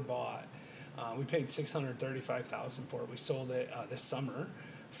I ever bought, we paid $635,000 for it. We sold it this summer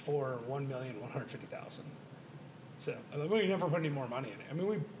for $1,150,000. So we never put any more money in it. I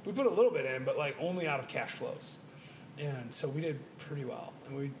mean, we put a little bit in, but like only out of cash flows. And so we did pretty well.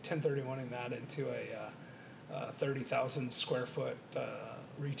 And we 1031'd that into a 30,000 square foot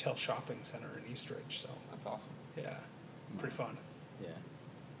retail shopping center in Eastridge. So that's awesome. Yeah, pretty fun. Yeah.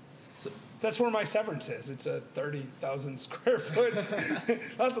 That's where my severance is. It's a 30,000 square foot.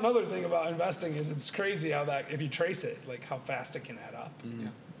 That's another thing about investing is it's crazy how that, if you trace it, like how fast it can add up. Mm-hmm. Yeah.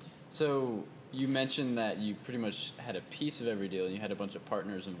 So you mentioned that you pretty much had a piece of every deal and you had a bunch of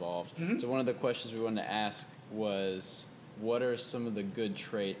partners involved. Mm-hmm. So one of the questions we wanted to ask was, what are some of the good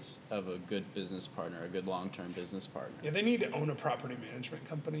traits of a good business partner, a good long-term business partner? Yeah, they need to own a property management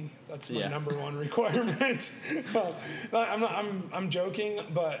company. That's my number one requirement. I'm joking,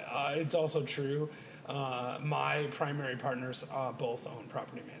 but it's also true. My primary partners both own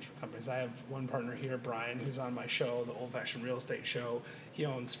property management companies. I have one partner here, Brian, who's on my show, the Old Fashioned Real Estate Show. He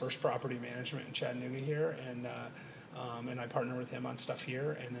owns First Property Management in Chattanooga here, and I partner with him on stuff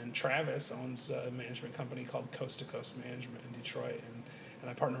here. And then Travis owns a management company called Coast to Coast Management in Detroit, and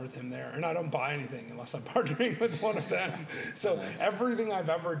I partner with him there. And I don't buy anything unless I'm partnering with one of them. So everything I've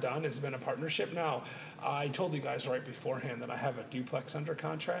ever done has been a partnership. Now, I told you guys right beforehand that I have a duplex under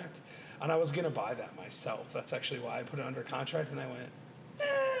contract, and I was going to buy that myself. That's actually why I put it under contract, and I went,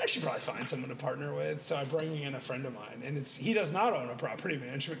 I should probably find someone to partner with. So I'm bringing in a friend of mine, and he does not own a property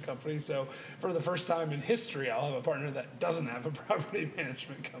management company. So for the first time in history, I'll have a partner that doesn't have a property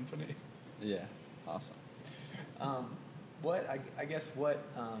management company. Yeah, awesome. What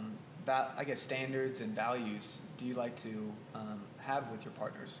standards and values do you like to have with your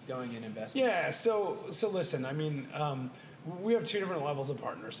partners going in investments? Yeah, so listen, I mean, we have two different levels of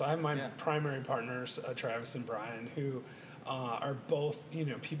partners. So I have my primary partners, Travis and Brian, who are both,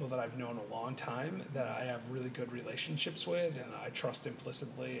 people that I've known a long time, that I have really good relationships with, and I trust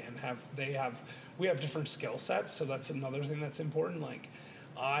implicitly, and we have different skill sets. So that's another thing that's important. Like,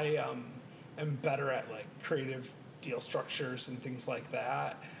 I am better at like creative deal structures and things like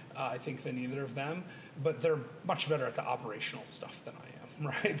that, I think, than either of them, but they're much better at the operational stuff than I am,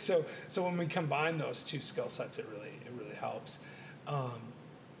 right? So when we combine those two skill sets, it really helps.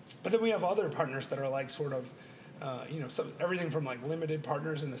 But then we have other partners that are like sort of, everything from like limited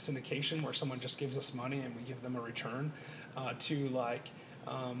partners in the syndication where someone just gives us money and we give them a return, to like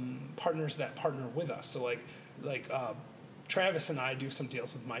partners that partner with us. So like Travis and I do some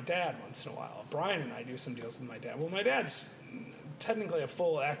deals with my dad once in a while. Brian and I do some deals with my dad. Well, my dad's technically a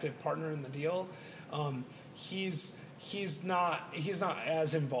full active partner in the deal. He's not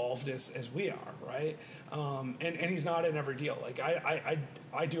as involved as we are, right? And he's not in every deal. Like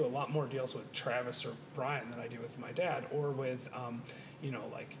I do a lot more deals with Travis or Brian than I do with my dad, or with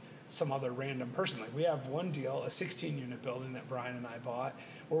like some other random person. Like we have one deal, a 16-unit building that Brian and I bought,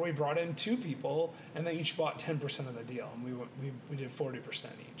 where we brought in two people and they each bought 10% of the deal, and we did 40%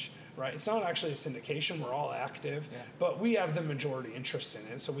 each. Right? It's not actually a syndication. We're all active, but we have the majority interest in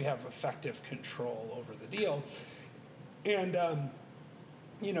it, so we have effective control over the deal. And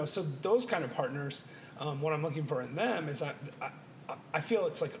so those kind of partners, what I'm looking for in them is I feel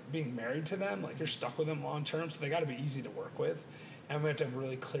it's like being married to them. Like you're stuck with them long term, so they got to be easy to work with, and we have to have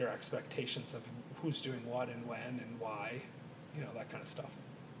really clear expectations of who's doing what and when and why, that kind of stuff.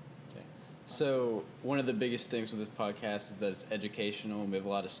 Okay. So one of the biggest things with this podcast is that it's educational, and we have a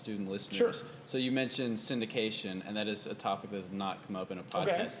lot of student listeners. Sure. So you mentioned syndication, and that is a topic that has not come up in a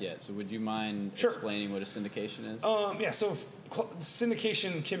podcast yet. So would you mind explaining what a syndication is? So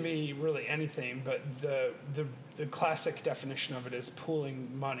syndication can be really anything, but the classic definition of it is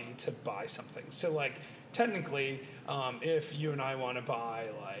pooling money to buy something. So like technically, if you and I want to buy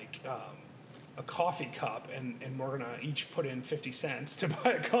like a coffee cup, and we're going to each put in 50 cents to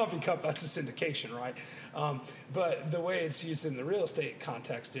buy a coffee cup, that's a syndication, right? But the way it's used in the real estate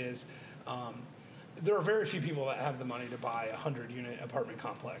context is there are very few people that have the money to buy a 100-unit apartment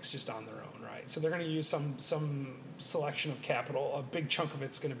complex just on their own, right? So they're going to use some selection of capital. A big chunk of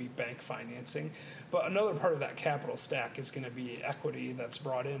it's going to be bank financing, but another part of that capital stack is going to be equity that's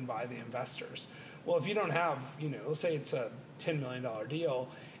brought in by the investors. Well, if you don't have, let's say it's a $10 million deal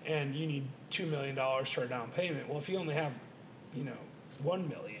and you need $2 million for a down payment. Well, if you only have, $1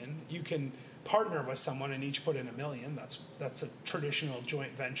 million, you can partner with someone and each put in $1 million. That's a traditional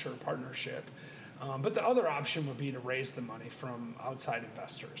joint venture partnership. But the other option would be to raise the money from outside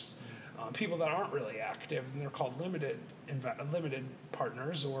investors, people that aren't really active, and they're called limited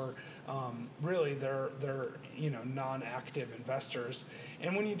partners, or really they're non-active investors.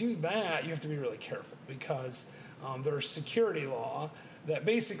 And when you do that, you have to be really careful, because there's security law that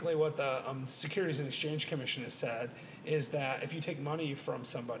basically what the Securities and Exchange Commission has said is that if you take money from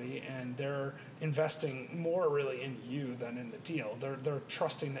somebody and they're investing more really in you than in the deal, they're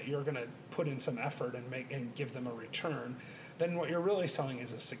trusting that you're going to put in some effort and give them a return, then what you're really selling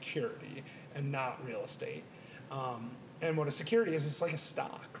is a security and not real estate. And what a security is, it's like a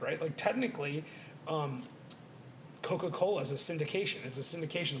stock, right? Like technically, Coca-Cola is a syndication. It's a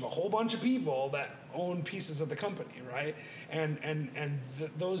syndication of a whole bunch of people that own pieces of the company, right? And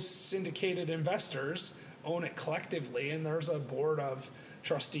those syndicated investors own it collectively, and there's a board of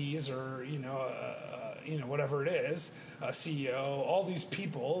trustees or whatever it is, a CEO, all these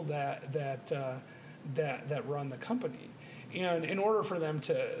people that run the company. And in order for them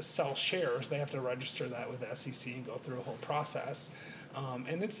to sell shares, they have to register that with the SEC and go through a whole process.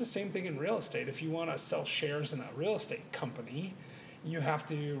 And it's the same thing in real estate. If you want to sell shares in a real estate company, you have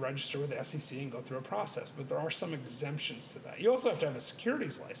to register with the SEC and go through a process. But there are some exemptions to that. You also have to have a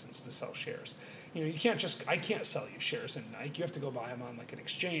securities license to sell shares. You can't I can't sell you shares in Nike. You have to go buy them on like an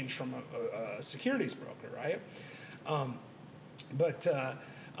exchange from a securities broker, right? But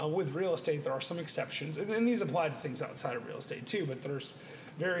with real estate, there are some exceptions, and these apply to things outside of real estate too, but there's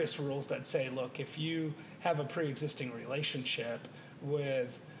various rules that say, look, if you have a pre-existing relationship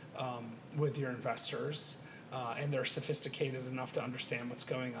with your investors, and they're sophisticated enough to understand what's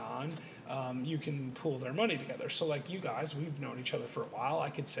going on, you can pool their money together. So like you guys, we've known each other for a while. I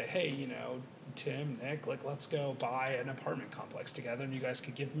could say, hey, Tim, Nick, let's go buy an apartment complex together, and you guys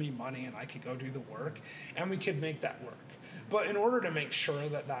could give me money and I could go do the work, and we could make that work. But in order to make sure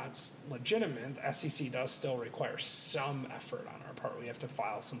that that's legitimate, the SEC does still require some effort on our part. We have to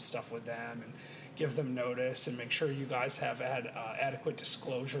file some stuff with them and give them notice and make sure you guys have had adequate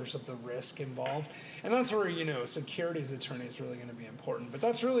disclosures of the risk involved. And that's where, a securities attorney is really going to be important. But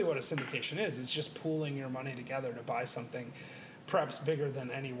that's really what a syndication is. It's just pooling your money together to buy something perhaps bigger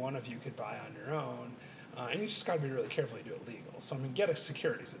than any one of you could buy on your own. And you just got to be really careful you do it legal. So, get a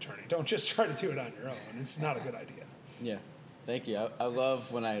securities attorney. Don't just try to do it on your own. It's not a good idea. Yeah. Thank you. I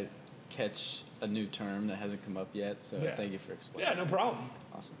love when I catch a new term that hasn't come up yet, so Thank you for explaining. Yeah, no problem.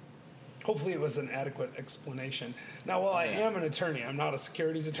 Awesome. Hopefully it was an adequate explanation. Now, while I am an attorney, I'm not a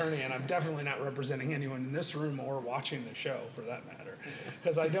securities attorney, and I'm definitely not representing anyone in this room or watching the show, for that matter,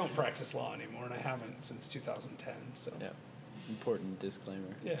 because I don't practice law anymore, and I haven't since 2010. So yeah, important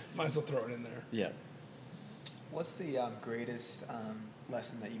disclaimer. Yeah, might as well throw it in there. Yeah. What's the greatest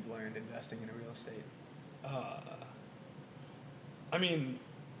lesson that you've learned investing in real estate?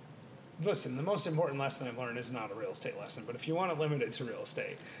 Listen, the most important lesson I've learned is not a real estate lesson, but if you want to limit it to real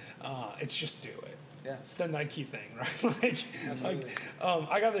estate, it's just do it. Yeah. It's the Nike thing, right?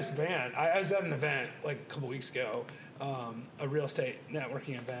 I got this band. I was at an event like a couple weeks ago, a real estate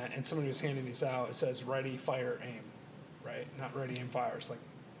networking event, and somebody was handing these out. It says ready, fire, aim, right? Not ready, aim, fire. It's like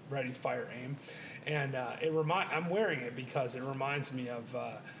ready, fire, aim. And I'm wearing it because it reminds me of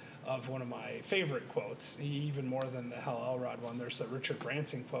one of my favorite quotes, even more than the Hal Elrod one. There's a Richard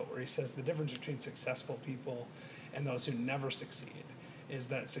Branson quote where he says the difference between successful people and those who never succeed is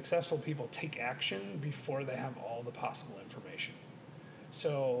that successful people take action before they have all the possible information.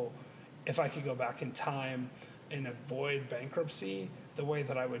 So if I could go back in time and avoid bankruptcy, the way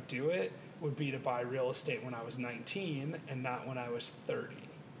that I would do it would be to buy real estate when I was 19 and not when I was 30,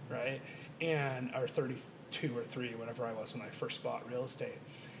 right? Or 32 or 3, whatever I was when I first bought real estate.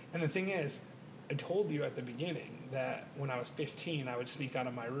 And the thing is, I told you at the beginning that when I was 15, I would sneak out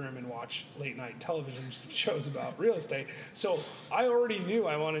of my room and watch late-night television shows about real estate. So I already knew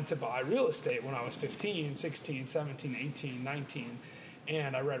I wanted to buy real estate when I was 15, 16, 17, 18, 19.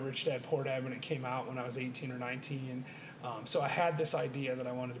 And I read Rich Dad, Poor Dad when it came out when I was 18 or 19. So I had this idea that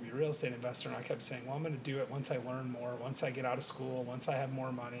I wanted to be a real estate investor, and I kept saying, well, I'm going to do it once I learn more, once I get out of school, once I have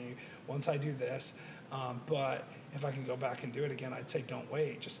more money, once I do this. But if I could go back and do it again, I'd say don't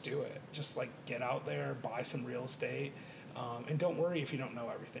wait, just do it. Just get out there, buy some real estate, and don't worry if you don't know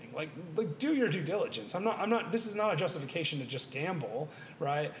everything. Like do your due diligence. I'm not. This is not a justification to just gamble,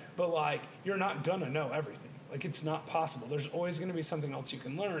 right? But you're not gonna know everything. It's not possible. There's always going to be something else you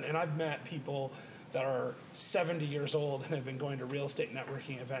can learn. And I've met people that are 70 years old and have been going to real estate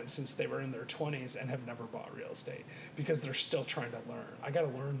networking events since they were in their 20s and have never bought real estate because they're still trying to learn. I got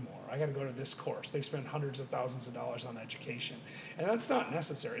to learn more. I got to go to this course. They spend hundreds of thousands of dollars on education. And that's not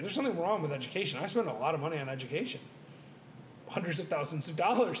necessary. There's something wrong with education. I spend a lot of money on education. Hundreds of thousands of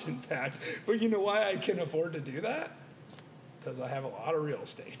dollars, in fact. But you know why I can afford to do that? Because I have a lot of real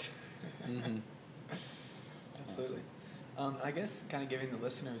estate. Mm-hmm. Absolutely. I guess kind of giving the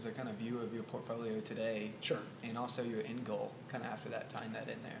listeners a kind of view of your portfolio today. Sure. And also your end goal, kind of after that, tying that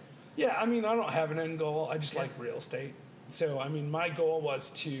in there. Yeah, I don't have an end goal. I just like real estate. So, my goal was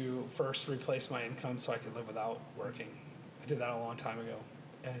to first replace my income so I could live without working. I did that a long time ago.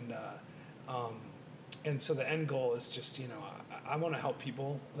 And so the end goal is just, I want to help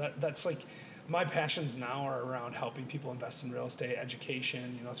people. That's my passions now are around helping people invest in real estate,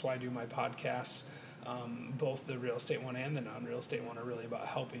 education. That's why I do my podcasts. Both the real estate one and the non-real estate one are really about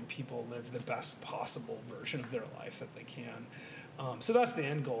helping people live the best possible version of their life that they can. So that's the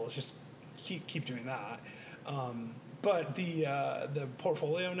end goal, is just keep doing that. But the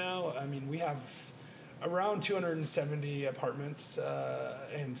portfolio now, I mean, we have around 270 apartments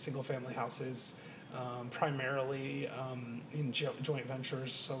and single-family houses, primarily in joint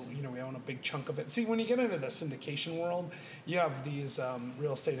ventures. So, we own a big chunk of it. See, when you get into the syndication world, you have these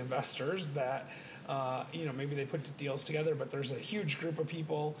real estate investors that, maybe they put deals together, but there's a huge group of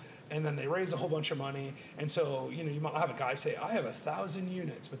people, and then they raise a whole bunch of money. And so, you might have a guy say, I have 1,000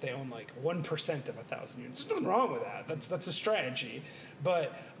 units, but they own like 1% of 1,000 units. There's nothing wrong with that. That's a strategy.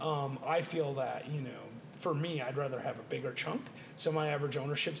 But I feel that, for me, I'd rather have a bigger chunk. So my average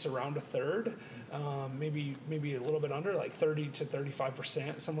ownership's around a third, maybe a little bit under, like 30 to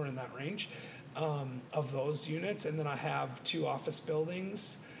 35%, somewhere in that range, of those units. And then I have 2 office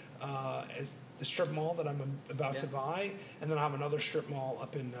buildings as the strip mall that I'm about to buy, and then I have another strip mall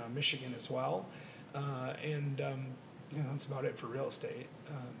up in Michigan as well. That's about it for real estate.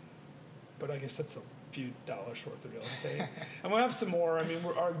 But I guess that's a few dollars worth of real estate. And we'll have some more. I mean,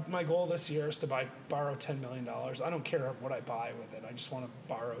 my goal this year is to borrow $10 million. I don't care what I buy with it. I just want to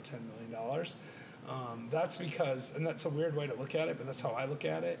borrow $10 million. That's because, and that's a weird way to look at it, but that's how I look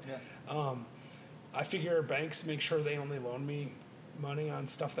at it. Yeah. I figure banks make sure they only loan me money on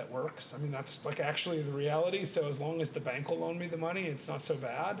stuff that works. I mean, that's like actually the reality. So as long as the bank will loan me the money, it's not so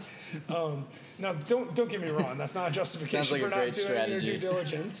bad. Now, don't get me wrong. That's not a justification for not doing your due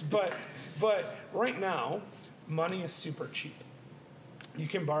diligence. But right now, money is super cheap. You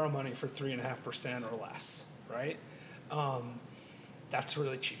can borrow money for 3.5% or less, right? That's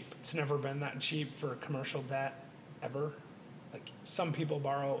really cheap. It's never been that cheap for commercial debt ever. Like, some people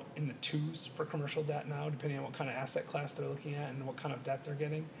borrow in the 2s for commercial debt now, depending on what kind of asset class they're looking at and what kind of debt they're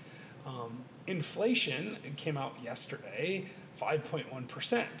getting. Inflation came out yesterday,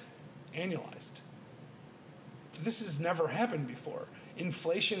 5.1% annualized. This has never happened before.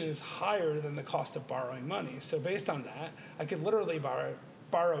 Inflation is higher than the cost of borrowing money. So based on that, I could literally borrow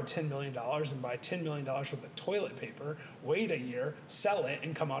 $10 million and buy $10 million worth of toilet paper, wait a year, sell it,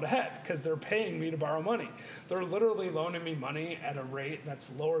 and come out ahead because they're paying me to borrow money. They're literally loaning me money at a rate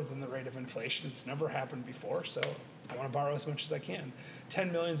that's lower than the rate of inflation. It's never happened before, so I want to borrow as much as I can.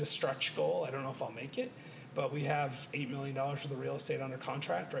 $10 million is a stretch goal. I don't know if I'll make it, but we have $8 million worth of real estate under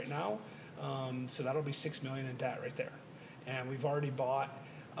contract right now, so that'll be $6 million in debt right there. And we've already bought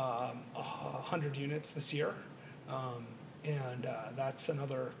 100 units this year. And that's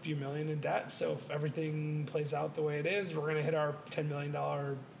another few million in debt. So if everything plays out the way it is, we're going to hit our $10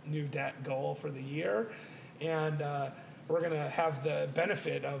 million new debt goal for the year. And we're going to have the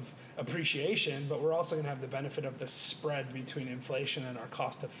benefit of appreciation, but we're also going to have the benefit of the spread between inflation and our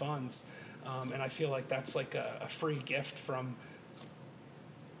cost of funds. And I feel like that's like a free gift from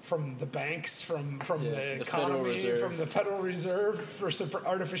the banks, from the economy, from the Federal Reserve for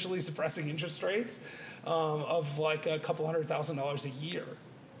artificially suppressing interest rates of like a couple $100,000 a year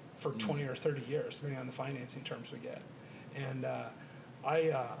for 20 or 30 years, depending on the financing terms we get. And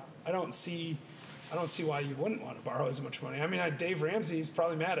I don't see why you wouldn't want to borrow as much money. I mean, Dave Ramsey's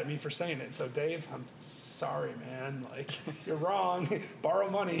probably mad at me for saying it. So Dave, I'm sorry, man. Like, you're wrong. Borrow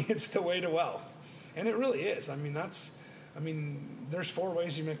money. It's the way to wealth. And it really is. I mean, there's 4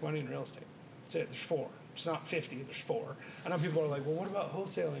 ways you make money in real estate. That's it. There's 4. It's not 50. There's 4. I know people are like, well, what about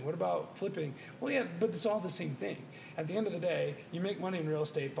wholesaling? What about flipping? Well, yeah, but it's all the same thing. At the end of the day, you make money in real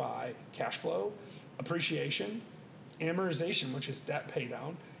estate by cash flow, appreciation, amortization, which is debt pay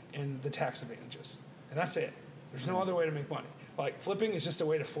down, and the tax advantages. And that's it. There's no other way to make money. Like, flipping is just a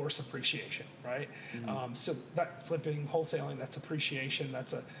way to force appreciation, right? Mm-hmm. So that flipping, wholesaling, that's appreciation.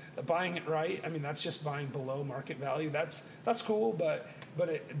 That's a buying it right. I mean, that's just buying below market value. That's cool, but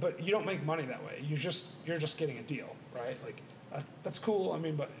you don't make money that way. You're just getting a deal, right? Like, that's cool. I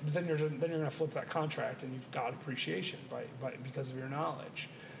mean, but then you're going to flip that contract, and you've got appreciation because of your knowledge.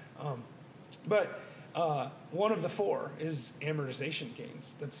 But one of the 4 is amortization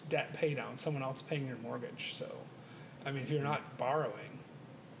gains. That's debt pay down, someone else paying your mortgage. So, I mean, if you're not borrowing,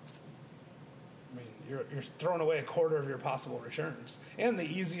 I mean, you're throwing away a quarter of your possible returns, and the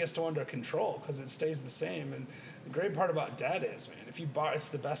easiest one to control because it stays the same. And the great part about debt is, man, if you borrow, it's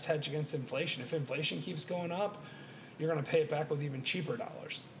the best hedge against inflation. If inflation keeps going up, you're going to pay it back with even cheaper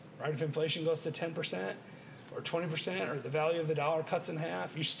dollars, right? If inflation goes to 10% or 20%, or the value of the dollar cuts in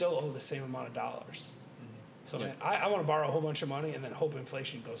half, you still owe the same amount of dollars. So, man, I want to borrow a whole bunch of money and then hope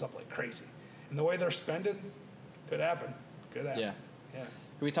inflation goes up like crazy. And the way they're spending, could happen. Yeah. Can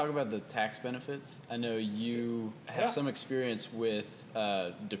we talk about the tax benefits? I know you have some experience with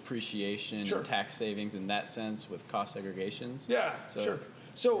depreciation and tax savings in that sense with cost segregations. Yeah, sure.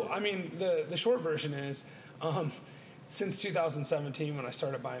 So, I mean, the short version is, since 2017, when I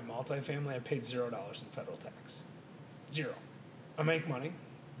started buying multifamily, I paid $0 in federal tax. Zero. I make money,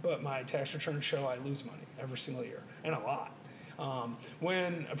 but my tax returns show I lose money every single year, and a lot.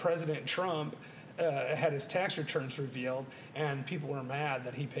 When President Trump had his tax returns revealed, and people were mad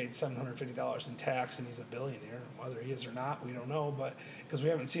that he paid $750 in tax, and he's a billionaire. Whether he is or not, we don't know, but because we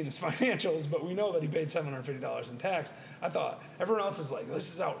haven't seen his financials, but we know that he paid $750 in tax. I thought everyone else is like,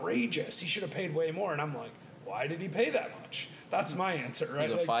 "This is outrageous. He should have paid way more," and I'm like, "Why did he pay that much?" That's my answer, right?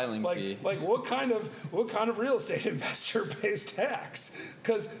 It's a filing fee. Like what kind of real estate investor pays tax?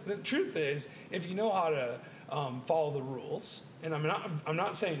 Because the truth is, if you know how to follow the rules, and I'm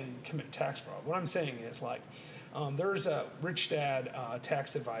not saying commit tax fraud. What I'm saying is there's a rich dad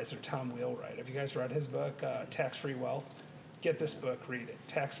tax advisor, Tom Wheelwright. Have you guys read his book, Tax Free Wealth? Get this book, read it.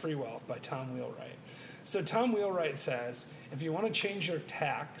 Tax Free Wealth by Tom Wheelwright. So Tom Wheelwright says, if you want to change your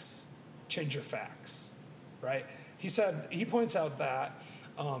tax, change your facts, right? He points out that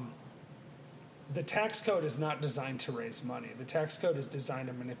the tax code is not designed to raise money. The tax code is designed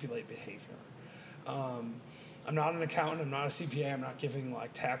to manipulate behavior. I'm not an accountant. I'm not a CPA. I'm not giving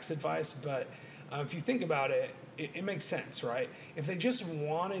tax advice. But if you think about it, it makes sense, right? If they just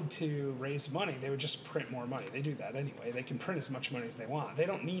wanted to raise money, they would just print more money. They do that anyway. They can print as much money as they want. They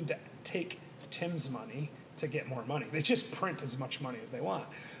don't need to take Tim's money to get more money. They just print as much money as they want.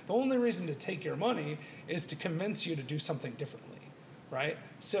 The only reason to take your money is to convince you to do something differently, right?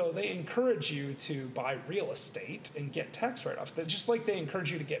 So they encourage you to buy real estate and get tax write-offs. Just like they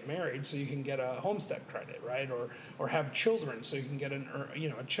encourage you to get married so you can get a homestead credit, right? Or have children so you can get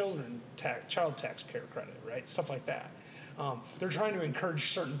a child tax care credit, right? Stuff like that. They're trying to encourage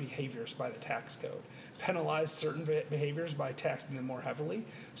certain behaviors by the tax code, penalize certain behaviors by taxing them more heavily.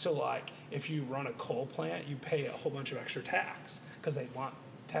 So if you run a coal plant, you pay a whole bunch of extra tax because they want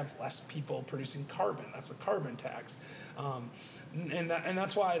to have less people producing carbon. That's a carbon tax. And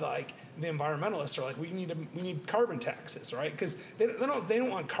that's why the environmentalists are we need carbon taxes, right? Because they don't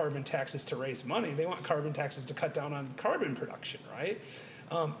want carbon taxes to raise money. They want carbon taxes to cut down on carbon production, right?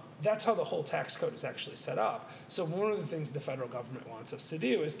 That's how the whole tax code is actually set up. So one of the things the federal government wants us to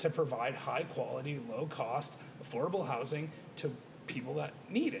do is to provide high quality, low cost, affordable housing to people that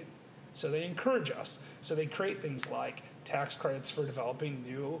need it. So they encourage us. So they create things like tax credits for developing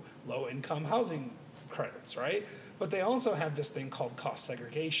new low income housing credits, right? But they also have this thing called cost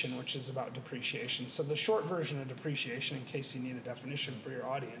segregation, which is about depreciation. So the short version of depreciation, in case you need a definition for your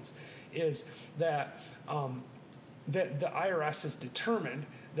audience, is that that the IRS has determined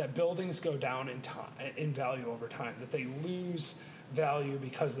that buildings go down in value over time, that they lose value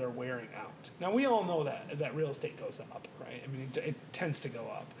because they're wearing out. Now, we all know that real estate goes up, right? I mean, it tends to go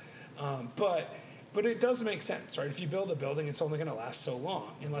up. But it does make sense, right? If you build a building, it's only going to last so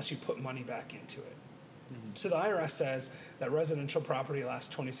long unless you put money back into it. Mm-hmm. So the IRS says that residential property lasts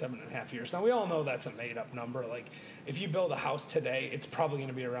 27 and a half years. Now, we all know that's a made-up number. If you build a house today, it's probably going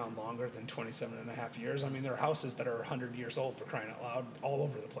to be around longer than 27 and a half years. I mean, there are houses that are 100 years old, for crying out loud, all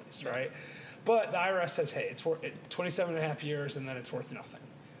over the place, right? But the IRS says, hey, it's worth 27 and a half years, and then it's worth nothing,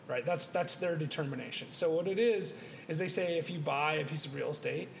 right? That's their determination. So what it is they say if you buy a piece of real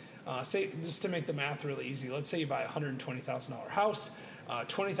estate, say, just to make the math really easy, let's say you buy a $120,000 house.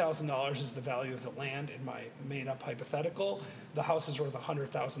 $20,000 is the value of the land in my made-up hypothetical. The house is worth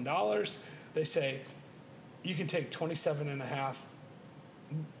 $100,000. They say you can take 27 and a half.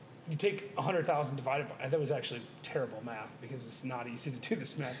 You take 100,000 divided by, that was actually terrible math because it's not easy to do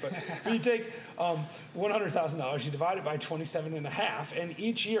this math, but you take $100,000, you divide it by 27 and a half, and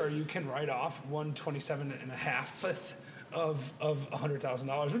each year you can write off 127 and a half of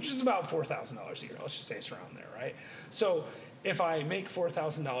 $100,000, which is about $4,000 a year. Let's just say it's around there, right? So if I make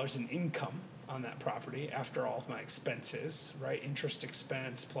 $4,000 in income on that property after all of my expenses, right, interest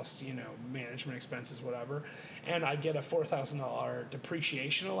expense plus management expenses, whatever, and I get a $4,000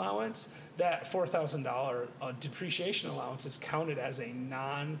 depreciation allowance, that $4,000 depreciation allowance is counted as a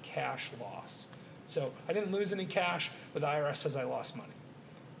non-cash loss. So I didn't lose any cash, but the IRS says I lost money.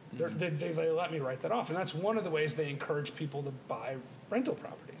 Mm-hmm. They let me write that off, and that's one of the ways they encourage people to buy rental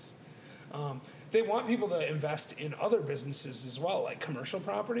properties. They want people to invest in other businesses as well, like commercial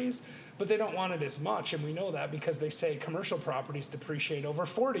properties, but they don't want it as much, and we know that because they say commercial properties depreciate over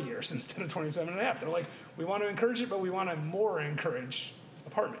 40 years instead of 27 and a half. They're like, we want to encourage it, but we want to more encourage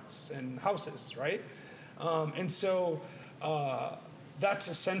apartments and houses, right? And so that's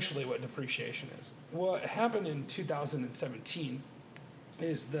essentially what depreciation is. What happened in 2017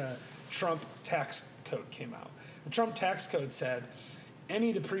 is the Trump tax code came out. The Trump tax code said,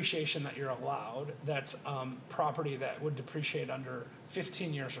 any depreciation that you're allowed, that's property that would depreciate under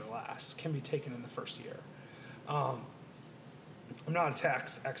 15 years or less, can be taken in the first year. I'm not a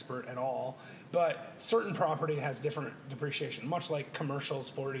tax expert at all, but certain property has different depreciation, much like commercials,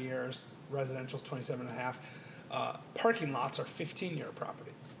 40 years, residential's 27 and a half. Parking lots are 15-year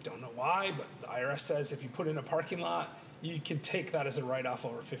property. Don't know why, but the IRS says if you put in a parking lot, you can take that as a write-off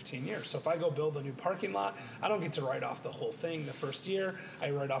over 15 years. So if I go build a new parking lot, I don't get to write off the whole thing the first year. I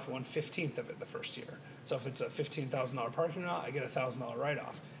write off 1/15 of it the first year. So if it's a $15,000 parking lot, I get a $1,000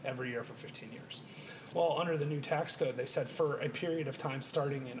 write-off every year for 15 years. Well, under the new tax code, they said for a period of time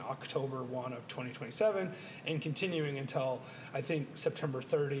starting in October 1 of 2027 and continuing until, I think, September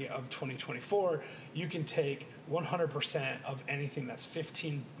 30 of 2024, you can take 100% of anything that's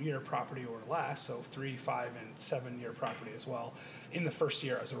 15-year property or less, so 3, 5, and 7-year property as well, in the first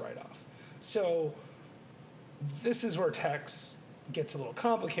year as a write-off. So this is where tax gets a little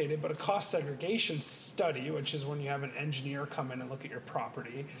complicated, but a cost segregation study, which is when you have an engineer come in and look at your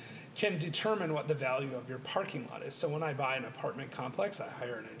property, can determine what the value of your parking lot is. So when I buy an apartment complex, I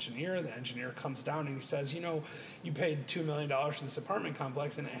hire an engineer. The engineer comes down and he says, you know, you paid $2 million for this apartment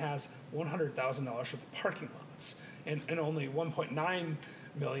complex and it has $100,000 worth of parking lots and only $1.9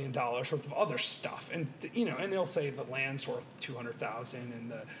 million worth of other stuff. And, you know, and they'll say the land's worth $200,000 and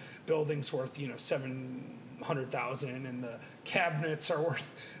the building's worth, you know, $700,000 and the cabinets are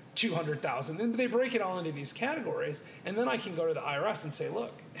worth $200,000. And they break it all into these categories. And then I can go to the IRS and say,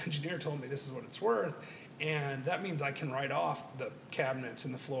 look, engineer told me this is what it's worth. And that means I can write off the cabinets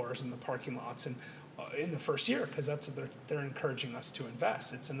and the floors and the parking lots and in the first year, because that's what they're encouraging us to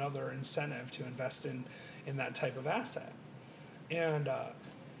invest. It's another incentive to invest in that type of asset. And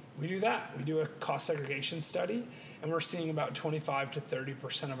we do that. We do a cost segregation study, and we're seeing about 25 to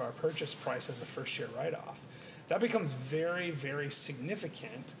 30% of our purchase price as a first-year write-off. That becomes very, very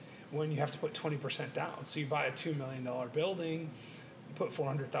significant when you have to put 20% down. So you buy a $2 million building, you put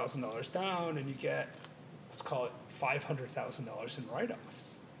 $400,000 down, and you get, let's call it $500,000 in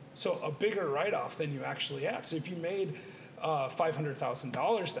write-offs. So a bigger write-off than you actually have. So if you made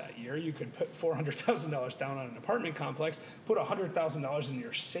 $500,000 that year, you could put $400,000 down on an apartment complex, put $100,000 in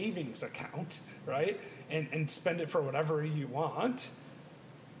your savings account, right, and spend it for whatever you want,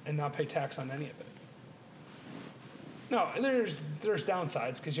 and not pay tax on any of it. No, there's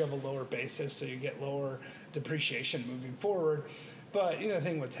downsides because you have a lower basis, so you get lower depreciation moving forward. But the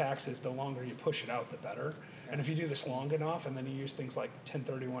thing with tax is the longer you push it out, the better. And if you do this long enough, and then you use things like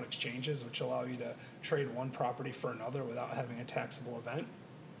 1031 exchanges, which allow you to trade one property for another without having a taxable event,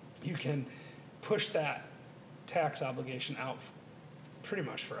 you can push that tax obligation out pretty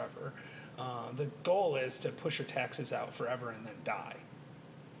much forever. The goal is to push your taxes out forever and then die.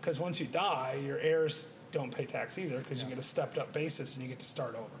 Because once you die, your heirs don't pay tax either because you get a stepped up basis and you get to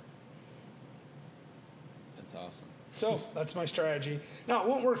start over. That's awesome. So that's my strategy. Now, it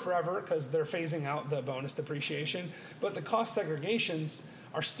won't work forever because they're phasing out the bonus depreciation, but the cost segregations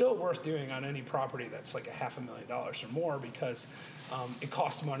are still worth doing on any property that's like $500,000 or more because it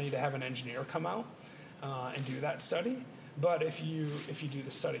costs money to have an engineer come out and do that study. But if you do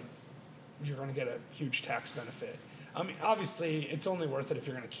the study, you're going to get a huge tax benefit. I mean, obviously, it's only worth it if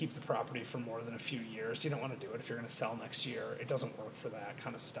you're going to keep the property for more than a few years. You don't want to do it if you're going to sell next year. It doesn't work for that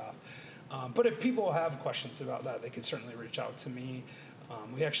kind of stuff. But if people have questions about that, they could certainly reach out to me.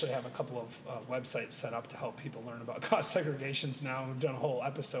 We actually have a couple of websites set up to help people learn about cost segregations now. We've done a whole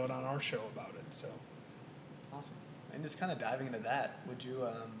episode on our show about it. So, awesome. And just kind of diving into that, would you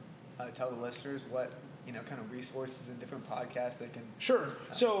tell the listeners what kind of resources and different podcasts they can... Sure.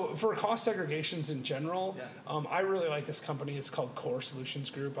 So for cost segregations in general, I really like this company. It's called Core Solutions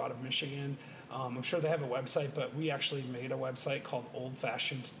Group out of Michigan. I'm sure they have a website, but we actually made a website called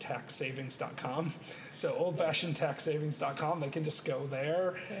oldfashionedtaxsavings.com. So oldfashionedtaxsavings.com, they can just go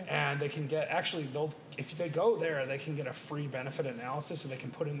there and they can get, if they go there, they can get a free benefit analysis so they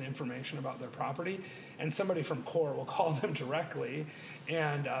can put in the information about their property, and somebody from Core will call them directly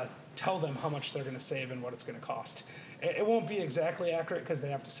and tell them how much they're going to save and what it's going to cost. It won't be exactly accurate because they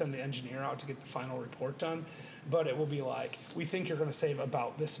have to send the engineer out to get the final report done, but it will be like, we think you're going to save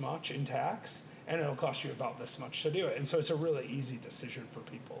about this much in tax, and it'll cost you about this much to do it. And so it's a really easy decision for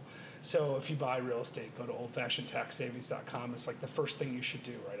people. So if you buy real estate, go to oldfashionedtaxsavings.com. It's like the first thing you should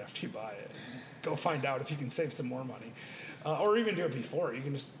do right after you buy it. Go find out if you can save some more money. Or even do it before. You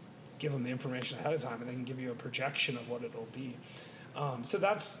can just give them the information ahead of time, and they can give you a projection of what it'll be. So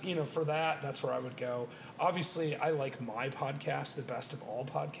that's, for that, that's where I would go. Obviously, I like my podcast, the best of all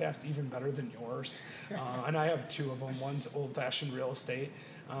podcasts, even better than yours. And I have two of them. One's Old Fashioned Real Estate.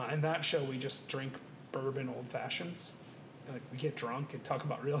 And that show, we just drink bourbon old fashions. like we get drunk and talk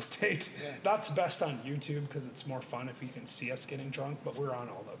about real estate. Yeah. That's best on YouTube because it's more fun if you can see us getting drunk, but we're on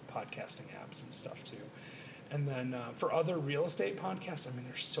all the podcasting apps and stuff too. And then for other real estate podcasts, I mean,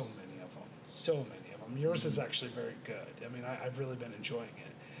 there's so many of them. So many of them. Yours is actually very good. I mean, I've really been enjoying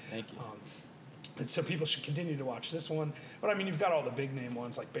it. Thank you. And so people should continue to watch this one. But I mean, you've got all the big name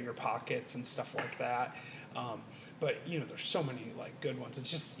ones like Bigger Pockets and stuff like that. But you know, there's so many like good ones.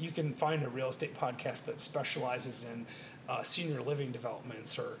 It's just you can find a real estate podcast that specializes in senior living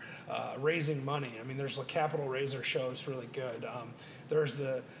developments or raising money. I mean, there's a Capital Raiser show is really good. There's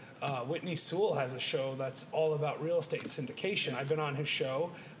the Whitney Sewell has a show that's all about real estate syndication. I've been on his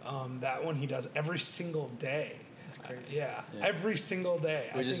show. That one he does every single day. That's crazy. Yeah, every single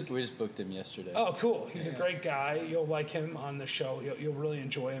day. We just booked him yesterday. Oh, cool. He's a great guy. You'll like him on the show. You'll really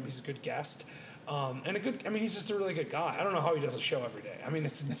enjoy him. He's a good guest. And he's just a really good guy. I don't know how he does a show every day. I mean,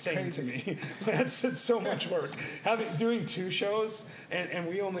 it's insane to me. It's so much work. Doing 2 shows, and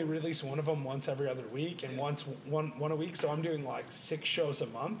we only release one of them once every other week, and one a week. So I'm doing like 6 shows a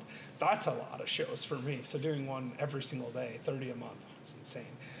month. That's a lot of shows for me. So doing one every single day, 30 a month, it's insane.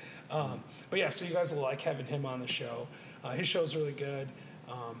 But yeah, so you guys will like having him on the show. His show's really good.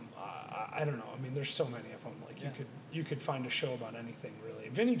 I don't know. I mean, there's so many of them. Like you could find a show about anything really.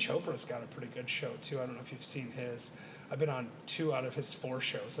 Vinny Chopra's got a pretty good show too. I don't know if you've seen his. I've been on 2 out of his 4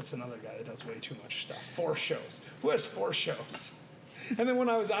 shows. That's another guy that does way too much stuff. 4 shows. Who has 4 shows? And then when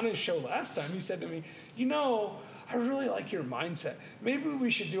I was on his show last time, he said to me, you know, I really like your mindset. Maybe we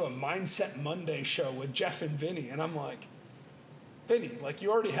should do a Mindset Monday show with Jeff and Vinny. And I'm like, Vinny, like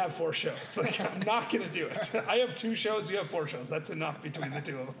you already have 4 shows. Like I'm not going to do it. I have 2 shows, you have 4 shows. That's enough between the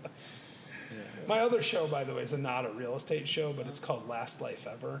 2 of us. Yeah. My other show, by the way, is not a real estate show, but it's called Last Life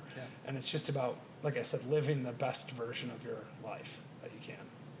Ever. Yeah. And it's just about, like I said, living the best version of your life that you can.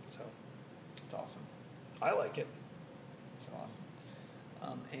 So it's awesome. I like it. It's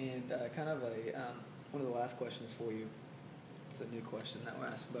awesome. And kind of one of the last questions for you. It's a new question that we're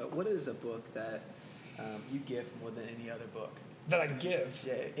asked, but what is a book that you gift more than any other book? That I give?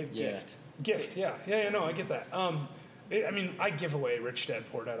 Yeah, gift. Gift, yeah. No, I get that. I give away Rich Dad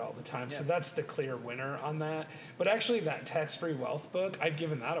Poor Dad all the time, so that's the clear winner on that. But actually, that Tax-Free Wealth book, I've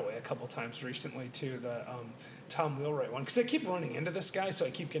given that away a couple times recently, too, the Tom Wheelwright one. Because I keep running into this guy, so I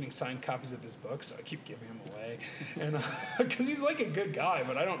keep getting signed copies of his book, so I keep giving him away. And because he's like a good guy,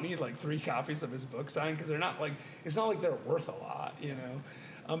 but I don't need like 3 copies of his book signed, because they're not like, it's not like they're worth a lot, you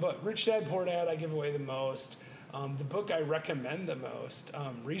know. But Rich Dad Poor Dad, I give away the most. The book I recommend the most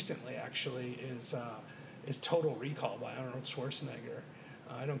recently, actually, is Total Recall by Arnold Schwarzenegger.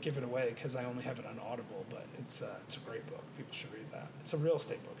 I don't give it away because I only have it on Audible, but it's a great book. People should read that. It's a real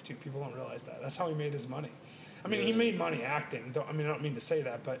estate book, too. People don't realize that. That's how he made his money. I mean, he made money acting. I don't mean to say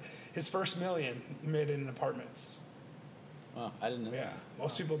that, but his first $1 million, he made it in apartments. Oh, I didn't know. Yeah,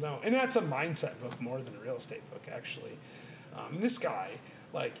 most people don't. And that's a mindset book more than a real estate book, actually. And this guy,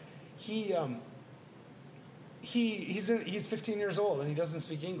 like, he's 15 years old and he doesn't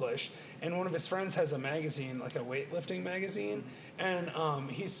speak English, and one of his friends has a magazine, like a weightlifting magazine, and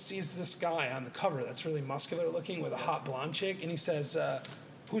he sees this guy on the cover that's really muscular looking with a hot blonde chick, and he says,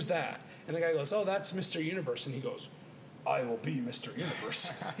 who's that? And the guy goes, oh, that's Mr. Universe. And he goes, I will be Mr.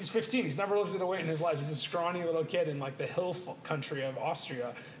 Universe. He's 15. He's never lifted a weight in his life. He's a scrawny little kid in like the hill country of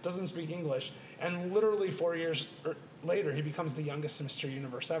Austria, doesn't speak English, and literally 4 years later, he becomes the youngest Mr.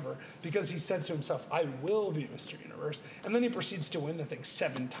 Universe ever because he said to himself, I will be Mr. Universe. And then he proceeds to win the thing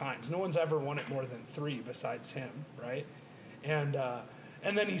 7 times. No one's ever won it more than 3 besides him, right? And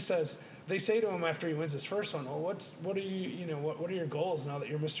then he says, they say to him after he wins his first one, well, what are your goals now that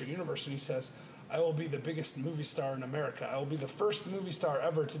you're Mr. Universe? And he says, I will be the biggest movie star in America. I will be the first movie star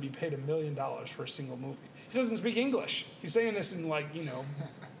ever to be paid $1 million for a single movie. He doesn't speak English. He's saying this in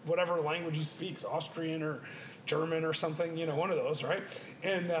whatever language he speaks, Austrian or German or something, one of those, right?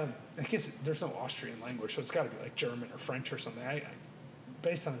 And I guess there's no Austrian language, so it's got to be like German or French or something.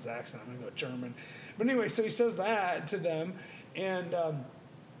 Based on his accent, I'm going to go German. But anyway, so he says that to them, and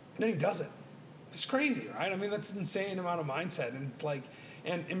then he does it. It's crazy, right? I mean, that's an insane amount of mindset. And it's like,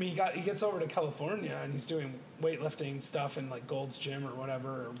 he gets over to California and he's doing weightlifting stuff in like Gold's Gym or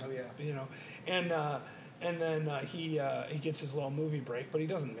whatever. And then he gets his little movie break, but he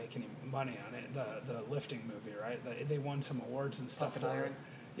doesn't make any money on it. The lifting movie, right? They won some awards and stuff. Pump and Iron.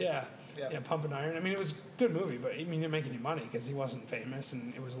 Yeah, Pump and Iron. I mean, it was a good movie, but he didn't make any money because he wasn't famous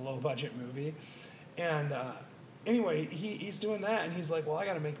and it was a low budget movie. And anyway, he's doing that, and he's like, well, I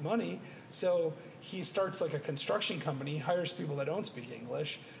got to make money. So he starts like a construction company, hires people that don't speak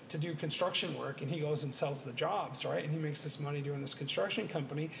English to do construction work, and he goes and sells the jobs, right? And he makes this money doing this construction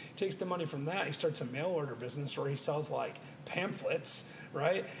company, takes the money from that, he starts a mail order business where he sells like pamphlets,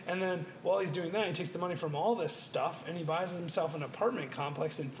 right? And then while he's doing that, he takes the money from all this stuff, and he buys himself an apartment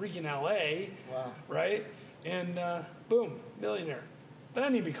complex in freaking LA, wow. right? And boom, millionaire.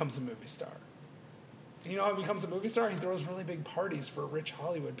 Then he becomes a movie star. You know how he becomes a movie star? He throws really big parties for rich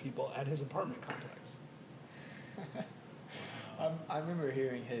Hollywood people at his apartment complex. I remember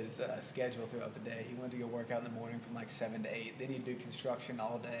hearing his schedule throughout the day. He went to go work out in the morning from like 7 to 8. Then he'd do construction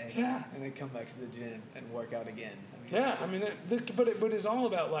all day. Yeah. And then come back to the gym and work out again. But it's all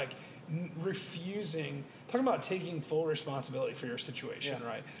about like refusing, talking about taking full responsibility for your situation,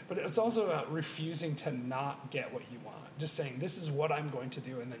 right? But it's also about refusing to not get what you want. Just saying, this is what I'm going to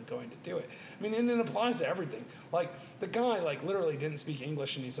do, and then going to do it. I mean, and it applies to everything. Like, the guy, like, literally didn't speak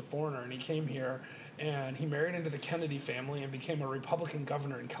English, and he's a foreigner, and he came here, and he married into the Kennedy family and became a Republican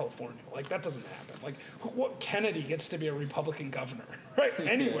governor in California. Like, that doesn't happen. Like, what Kennedy gets to be a Republican governor, right?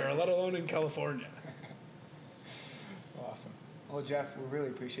 Anywhere, let alone in California. Awesome. Well, Jeff, we really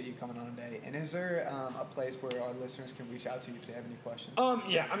appreciate you coming on today. And is there a place where our listeners can reach out to you if they have any questions?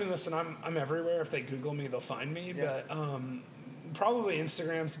 Yeah, I mean, listen, I'm everywhere. If they Google me, they'll find me. Yeah. But probably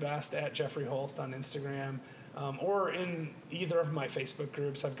Instagram's best, at Jeffrey Holst on Instagram, or in either of my Facebook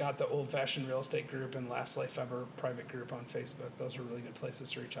groups. I've got the Old Fashioned Real Estate group and Last Life Ever private group on Facebook. Those are really good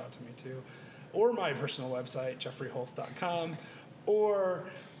places to reach out to me too. Or my personal website, jeffreyholst.com, or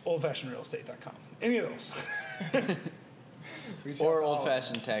oldfashionedrealestate.com. Any of those. Or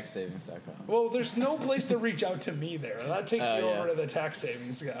oldfashionedtaxsavings.com. Well, there's no place to reach out to me there. That takes you over to the tax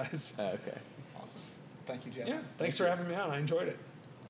savings guys. Okay. Awesome. Thank you, Jeff. Yeah, thanks for having me on. I enjoyed it.